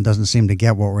person doesn't seem to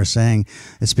get what we're saying,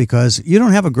 it's because you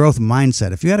don't have a growth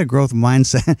mindset. If you had a growth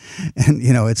mindset, and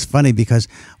it's funny because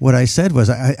what I said was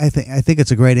I think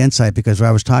it's a great insight, because I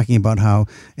was talking about how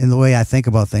in the way I think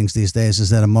about things these days is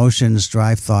that emotions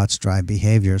drive thoughts, drive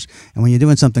behaviors, and when you're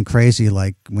doing something crazy,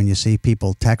 like when you see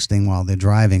people texting while they're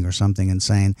driving or something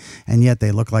insane, and yet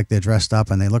they look like they're dressed up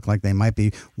and they look like they might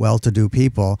be well-to-do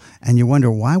people, and you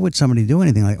wonder, why would somebody do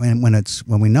anything like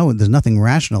when we know there's nothing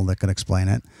rational that could explain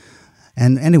it?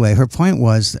 And anyway, her point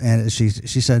was, and she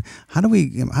said, how do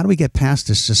we get past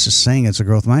this just saying it's a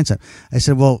growth mindset? I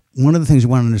said, well, one of the things you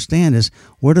want to understand is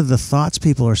what are the thoughts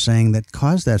people are saying that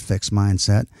cause that fixed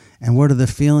mindset, and what are the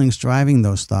feelings driving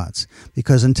those thoughts?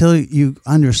 Because until you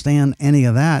understand any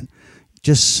of that,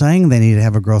 just saying they need to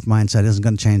have a growth mindset isn't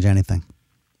going to change anything.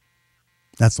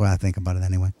 That's the way I think about it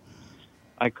anyway.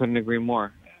 I couldn't agree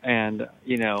more. And,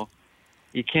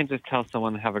 you can't just tell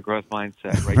someone to have a growth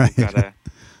mindset, right? Right. You've got to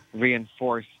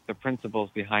reinforce the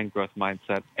principles behind growth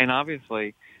mindset. And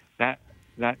obviously, that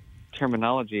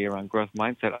terminology around growth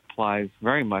mindset applies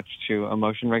very much to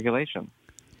emotion regulation,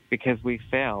 because we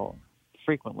fail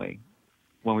frequently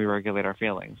when we regulate our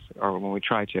feelings, or when we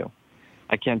try to.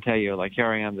 I can't tell you, like, here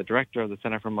I am, the director of the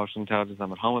Center for Emotional Intelligence.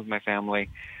 I'm at home with my family.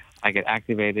 I get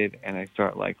activated and I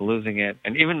start, like, losing it.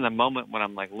 And even in the moment when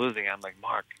I'm, like, losing it, I'm like,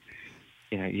 Mark,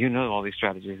 you know all these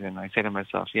strategies. And I say to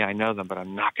myself, yeah, I know them, but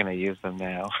I'm not going to use them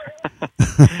now.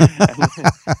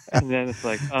 and then it's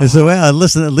like, oh. So, well,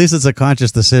 listen, at least it's a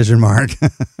conscious decision, Mark.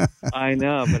 I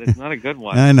know, but it's not a good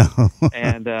one. I know.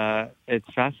 And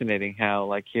it's fascinating how,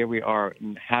 like, here we are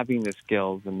having the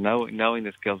skills and knowing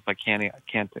the skills, but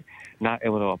not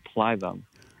able to apply them.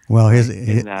 Well,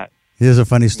 here's a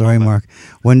funny story, Mark.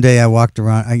 One day I walked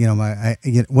around,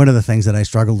 one of the things that I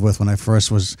struggled with when I first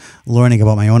was learning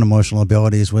about my own emotional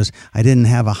abilities was I didn't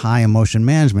have a high emotion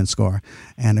management score.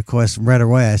 And of course, right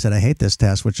away I said, I hate this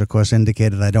test, which of course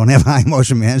indicated I don't have a high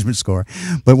emotion management score.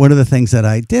 But one of the things that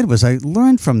I did was I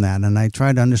learned from that, and I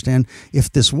tried to understand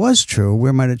if this was true,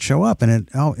 where might it show up? And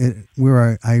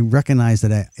where I recognized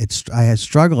that I had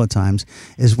struggled at times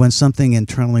is when something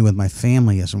internally with my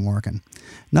family isn't working.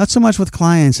 Not so much with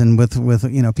clients and with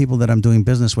people that I'm doing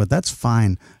business with. That's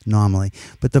fine normally.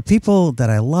 But the people that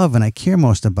I love and I care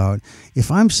most about, if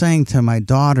I'm saying to my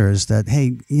daughters that,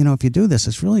 hey, if you do this,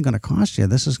 it's really going to cost you.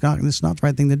 This is not the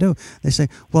right thing to do. They say,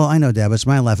 well, I know, Dad, it's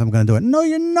my life. I'm going to do it. No,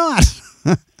 you're not.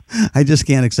 I just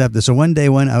can't accept it. So one day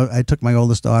when I took my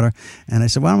oldest daughter and I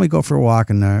said, why don't we go for a walk?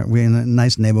 And we're in a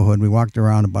nice neighborhood. We walked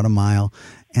around about a mile.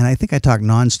 And I think I talked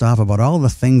nonstop about all the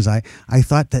things I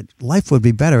thought that life would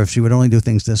be better if she would only do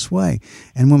things this way.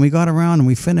 And when we got around and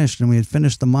we had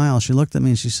finished the mile, she looked at me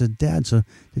and she said, "Dad, so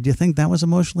did you think that was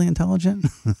emotionally intelligent?"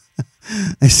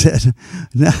 I said,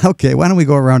 "No, okay, why don't we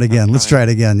go around again? Let's try it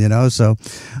again," So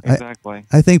exactly.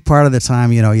 I think part of the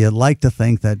time, you'd like to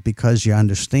think that because you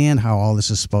understand how all this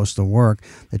is supposed to work,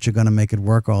 that you're going to make it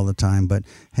work all the time. But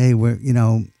hey,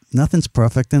 nothing's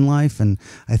perfect in life, and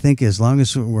I think as long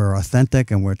as we're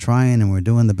authentic and we're trying and we're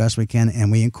doing the best we can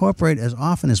and we incorporate as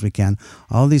often as we can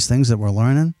all these things that we're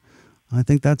learning, I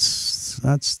think that's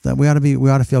that we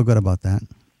ought to feel good about that.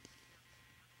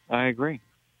 I agree.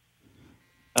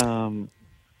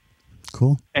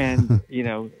 Cool. And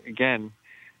again,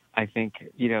 I think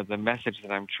the message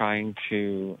that I'm trying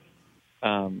to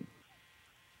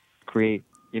create,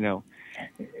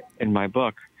 in my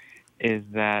book, is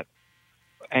that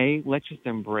let's just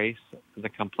embrace the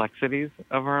complexities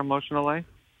of our emotional life.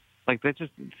 Like, let's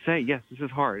just say, yes, this is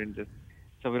hard, and just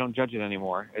so we don't judge it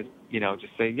anymore.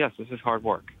 Just say, yes, this is hard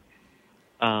work.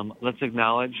 Let's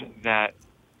acknowledge that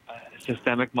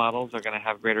systemic models are going to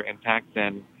have greater impact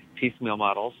than piecemeal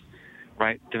models,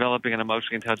 right? Developing an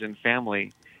emotionally intelligent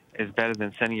family is better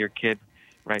than sending your kid,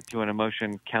 right, to an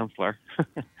emotion counselor.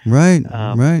 Right,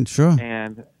 right, sure.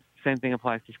 And same thing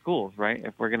applies to schools, right?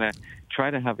 If we're going to try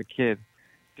to have a kid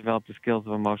develop the skills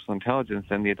of emotional intelligence,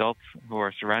 then the adults who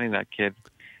are surrounding that kid,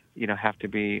 have to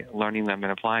be learning them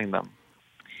and applying them.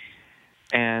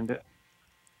 And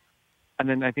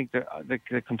then I think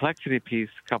the complexity piece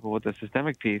coupled with the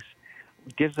systemic piece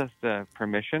gives us the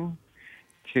permission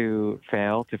to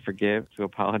fail, to forgive, to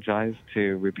apologize,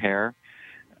 to repair,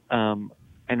 and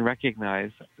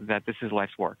recognize that this is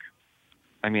life's work.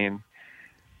 I mean,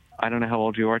 I don't know how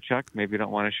old you are, Chuck. Maybe you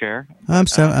don't want to share. I'm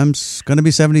going to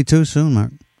be 72 soon,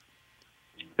 Mark.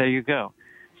 There you go.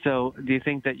 So do you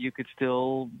think that you could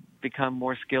still become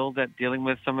more skilled at dealing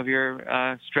with some of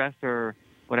your stress or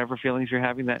whatever feelings you're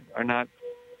having that are not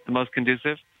the most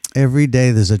conducive? Every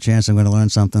day there's a chance I'm going to learn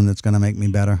something that's going to make me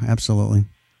better. Absolutely.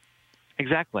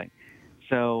 Exactly.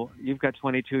 So you've got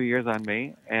 22 years on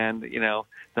me, and,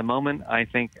 the moment I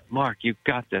think, Mark, you've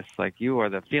got this, like you are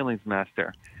the feelings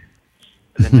master,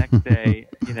 the next day,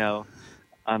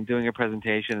 I'm doing a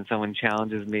presentation and someone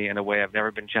challenges me in a way I've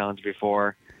never been challenged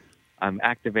before. I'm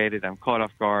activated, I'm caught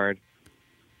off guard,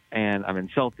 and I'm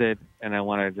insulted, and I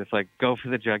want to just, go for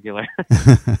the jugular.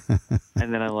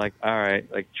 And then I'm like, all right,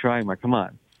 try, Mark, come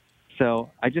on.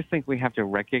 So I just think we have to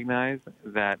recognize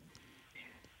that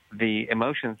the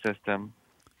emotion system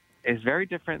is very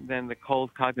different than the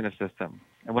cold cognitive system.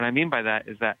 And what I mean by that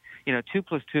is that, 2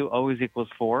 plus 2 always equals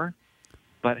 4,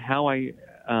 but how I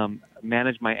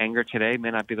manage my anger today may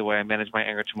not be the way I manage my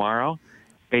anger tomorrow,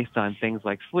 based on things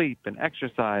like sleep and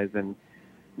exercise and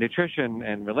nutrition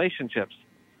and relationships.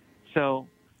 So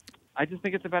I just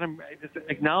think it's about just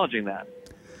acknowledging that.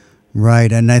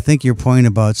 Right, and I think your point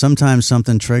about sometimes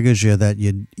something triggers you that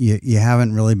you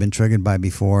haven't really been triggered by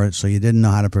before, so you didn't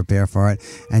know how to prepare for it,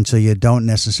 and so you don't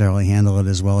necessarily handle it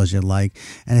as well as you'd like.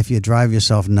 And if you drive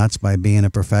yourself nuts by being a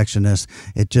perfectionist,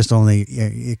 it just only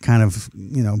it kind of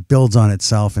builds on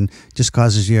itself and just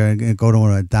causes you to go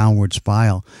to a downward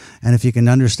spiral. And if you can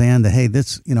understand that, hey,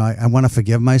 this I want to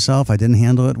forgive myself. I didn't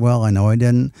handle it well. I know I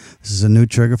didn't. This is a new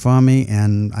trigger for me,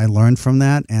 and I learned from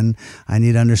that. And I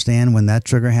need to understand when that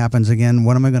trigger happens again,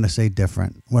 what am I going to say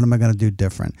different? What am I going to do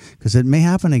different? Because it may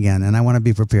happen again, and I want to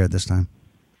be prepared this time.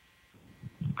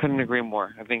 Couldn't agree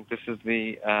more. I think this is the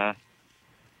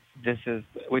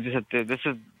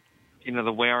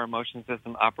way our emotion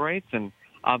system operates, and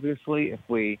obviously, if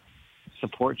we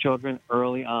support children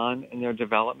early on in their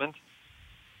development,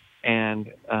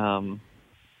 and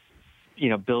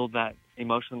build that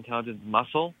emotional intelligence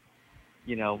muscle,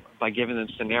 by giving them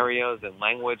scenarios and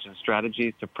language and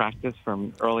strategies to practice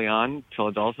from early on till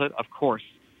adulthood, of course,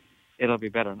 it'll be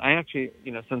better. And I actually,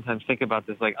 sometimes think about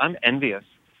this, I'm envious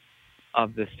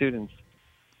of the students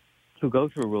who go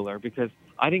through Ruler, because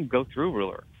I didn't go through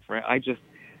Ruler, right? I just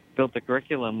built the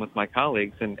curriculum with my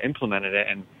colleagues and implemented it,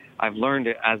 and I've learned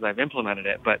it as I've implemented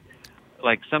it. But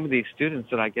some of these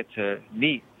students that I get to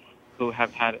meet who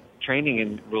have had training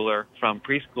in Ruler from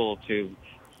preschool to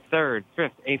 3rd,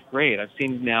 5th, 8th grade. I've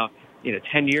seen now,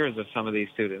 10 years of some of these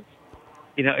students.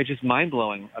 It's just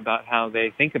mind-blowing about how they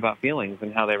think about feelings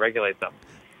and how they regulate them.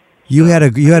 You had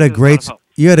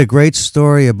a great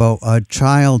story about a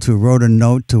child who wrote a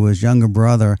note to his younger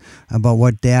brother about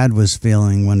what Dad was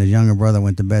feeling when his younger brother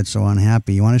went to bed so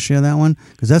unhappy. You want to share that one?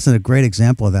 Because that's a great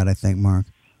example of that, I think, Mark.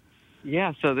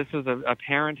 Yeah, so this was a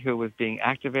parent who was being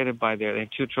activated by they had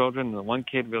 2 children, and the one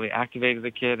kid really activated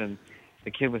the kid and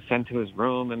the kid was sent to his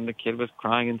room, and the kid was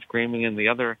crying and screaming, and the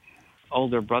other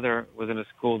older brother was in a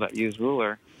school that used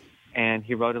ruler, and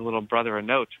he wrote his little brother a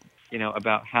note,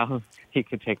 about how he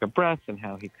could take a breath and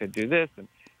how he could do this, and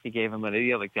he gave him an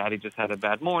idea, like, Daddy just had a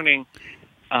bad morning.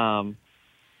 And,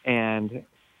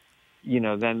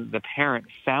 then the parent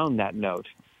found that note,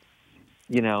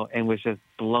 and was just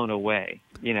blown away.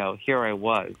 Here I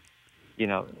was,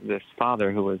 this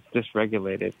father who was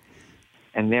dysregulated,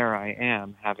 and there I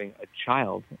am having a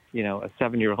child, a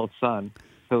 7-year-old son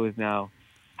who is now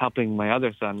helping my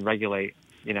other son regulate,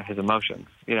 his emotions.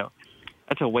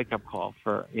 That's a wake-up call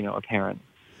for, a parent.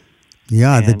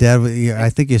 Yeah, and the dad. I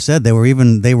think you said they were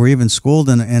even schooled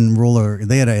in ruler.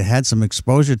 They had some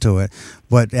exposure to it,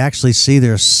 but actually see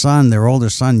their older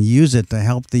son, use it to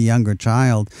help the younger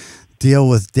child deal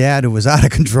with dad who was out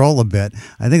of control a bit.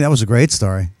 I think that was a great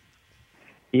story.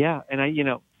 Yeah, and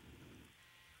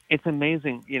it's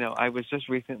amazing. I was just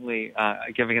recently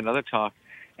giving another talk,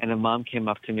 and a mom came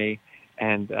up to me,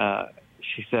 and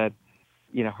she said,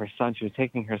 she was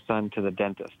taking her son to the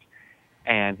dentist.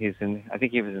 And I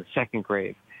think he was in 2nd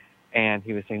grade. And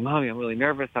he was saying, Mommy, I'm really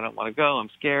nervous. I don't want to go.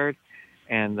 I'm scared.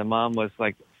 And the mom was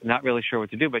like, not really sure what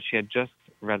to do, but she had just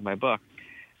read my book.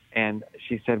 And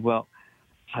she said, well,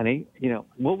 honey,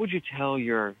 what would you tell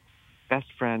your best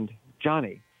friend,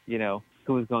 Johnny,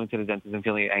 who was going to the dentist and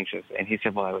feeling anxious? And he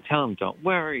said, well, I would tell him, don't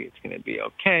worry. It's going to be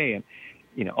okay. And,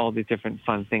 all these different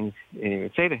fun things he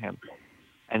would say to him.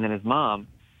 And then his mom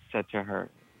said to her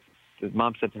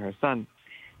son,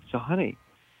 so, honey,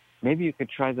 maybe you could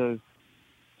try those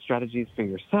strategies for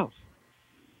yourself.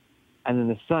 And then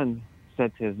the son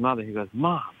said to his mother, he goes,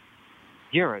 Mom,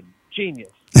 you're a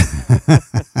genius.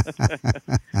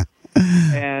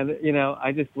 And,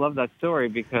 I just love that story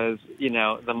because,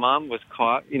 the mom was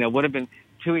caught, would have been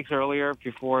 2 weeks earlier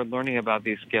before learning about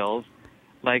these skills.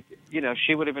 Like,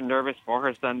 she would have been nervous for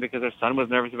her son because her son was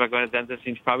nervous about going to the dentist.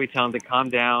 She'd probably tell him to calm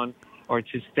down or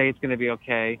to say it's going to be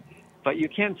okay. But you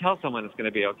can't tell someone it's going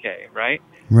to be okay, right?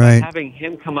 Right. But having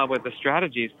him come up with the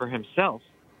strategies for himself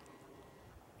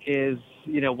is,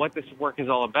 what this work is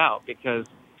all about. Because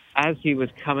as he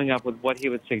was coming up with what he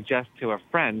would suggest to a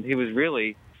friend, he was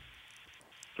really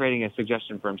creating a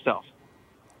suggestion for himself.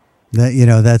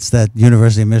 That that's that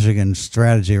University of Michigan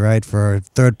strategy, right? For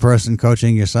third person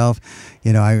coaching yourself.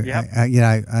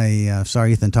 I saw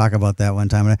Ethan talk about that one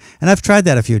time, and I've tried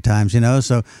that a few times.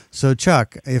 So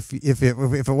Chuck, if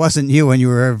it wasn't you and you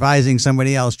were advising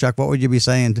somebody else, Chuck, what would you be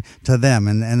saying to them,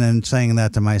 and then saying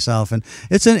that to myself? And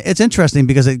it's interesting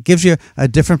because it gives you a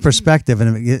different perspective,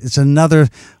 and it's another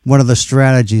one of the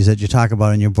strategies that you talk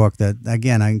about in your book. That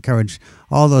again, I encourage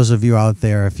all those of you out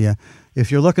there, if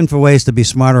you're looking for ways to be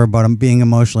smarter about being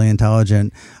emotionally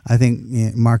intelligent, I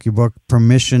think, Marc, your book,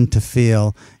 Permission to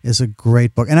Feel, is a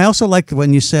great book. And I also like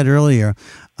when you said earlier,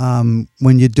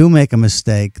 when you do make a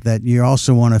mistake, that you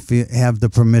also want to have the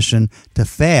permission to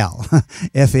fail,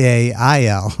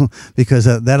 F-A-I-L, because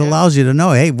that allows you to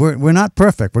know, hey, we're not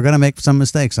perfect. We're going to make some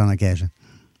mistakes on occasion.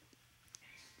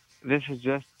 This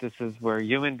is we're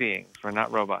human beings. We're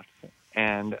not robots.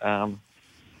 And,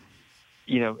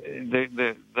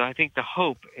 I think the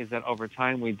hope is that over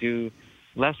time we do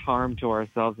less harm to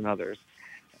ourselves and others.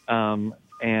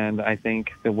 And I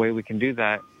think the way we can do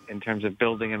that in terms of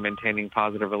building and maintaining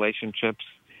positive relationships,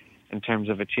 in terms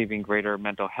of achieving greater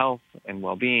mental health and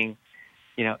well-being,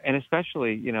 and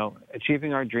especially,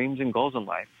 achieving our dreams and goals in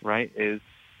life, right, is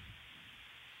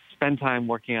spend time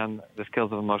working on the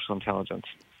skills of emotional intelligence.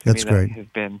 That's great. That has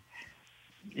been,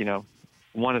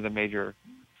 one of the major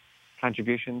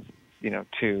contributions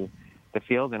to the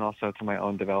field and also to my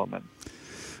own development.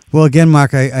 Well, again,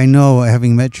 Marc, I know,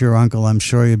 having met your uncle, I'm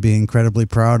sure you'd be incredibly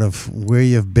proud of where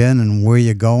you've been and where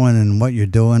you're going and what you're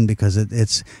doing, because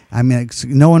it's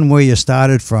knowing where you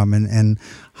started from and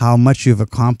how much you've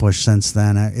accomplished since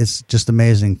then. It's just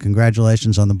amazing.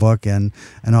 Congratulations on the book and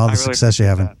all the success you're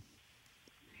having.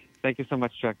 Thank you so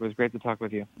much, Chuck. It was great to talk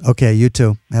with you. Okay, you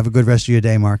too. Have a good rest of your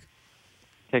day, Marc.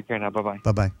 Take care now. Bye-bye.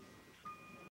 Bye-bye.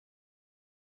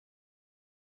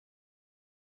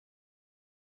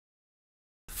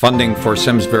 Funding for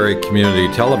Simsbury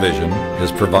Community Television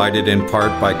is provided in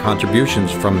part by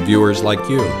contributions from viewers like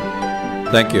you.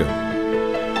 Thank you.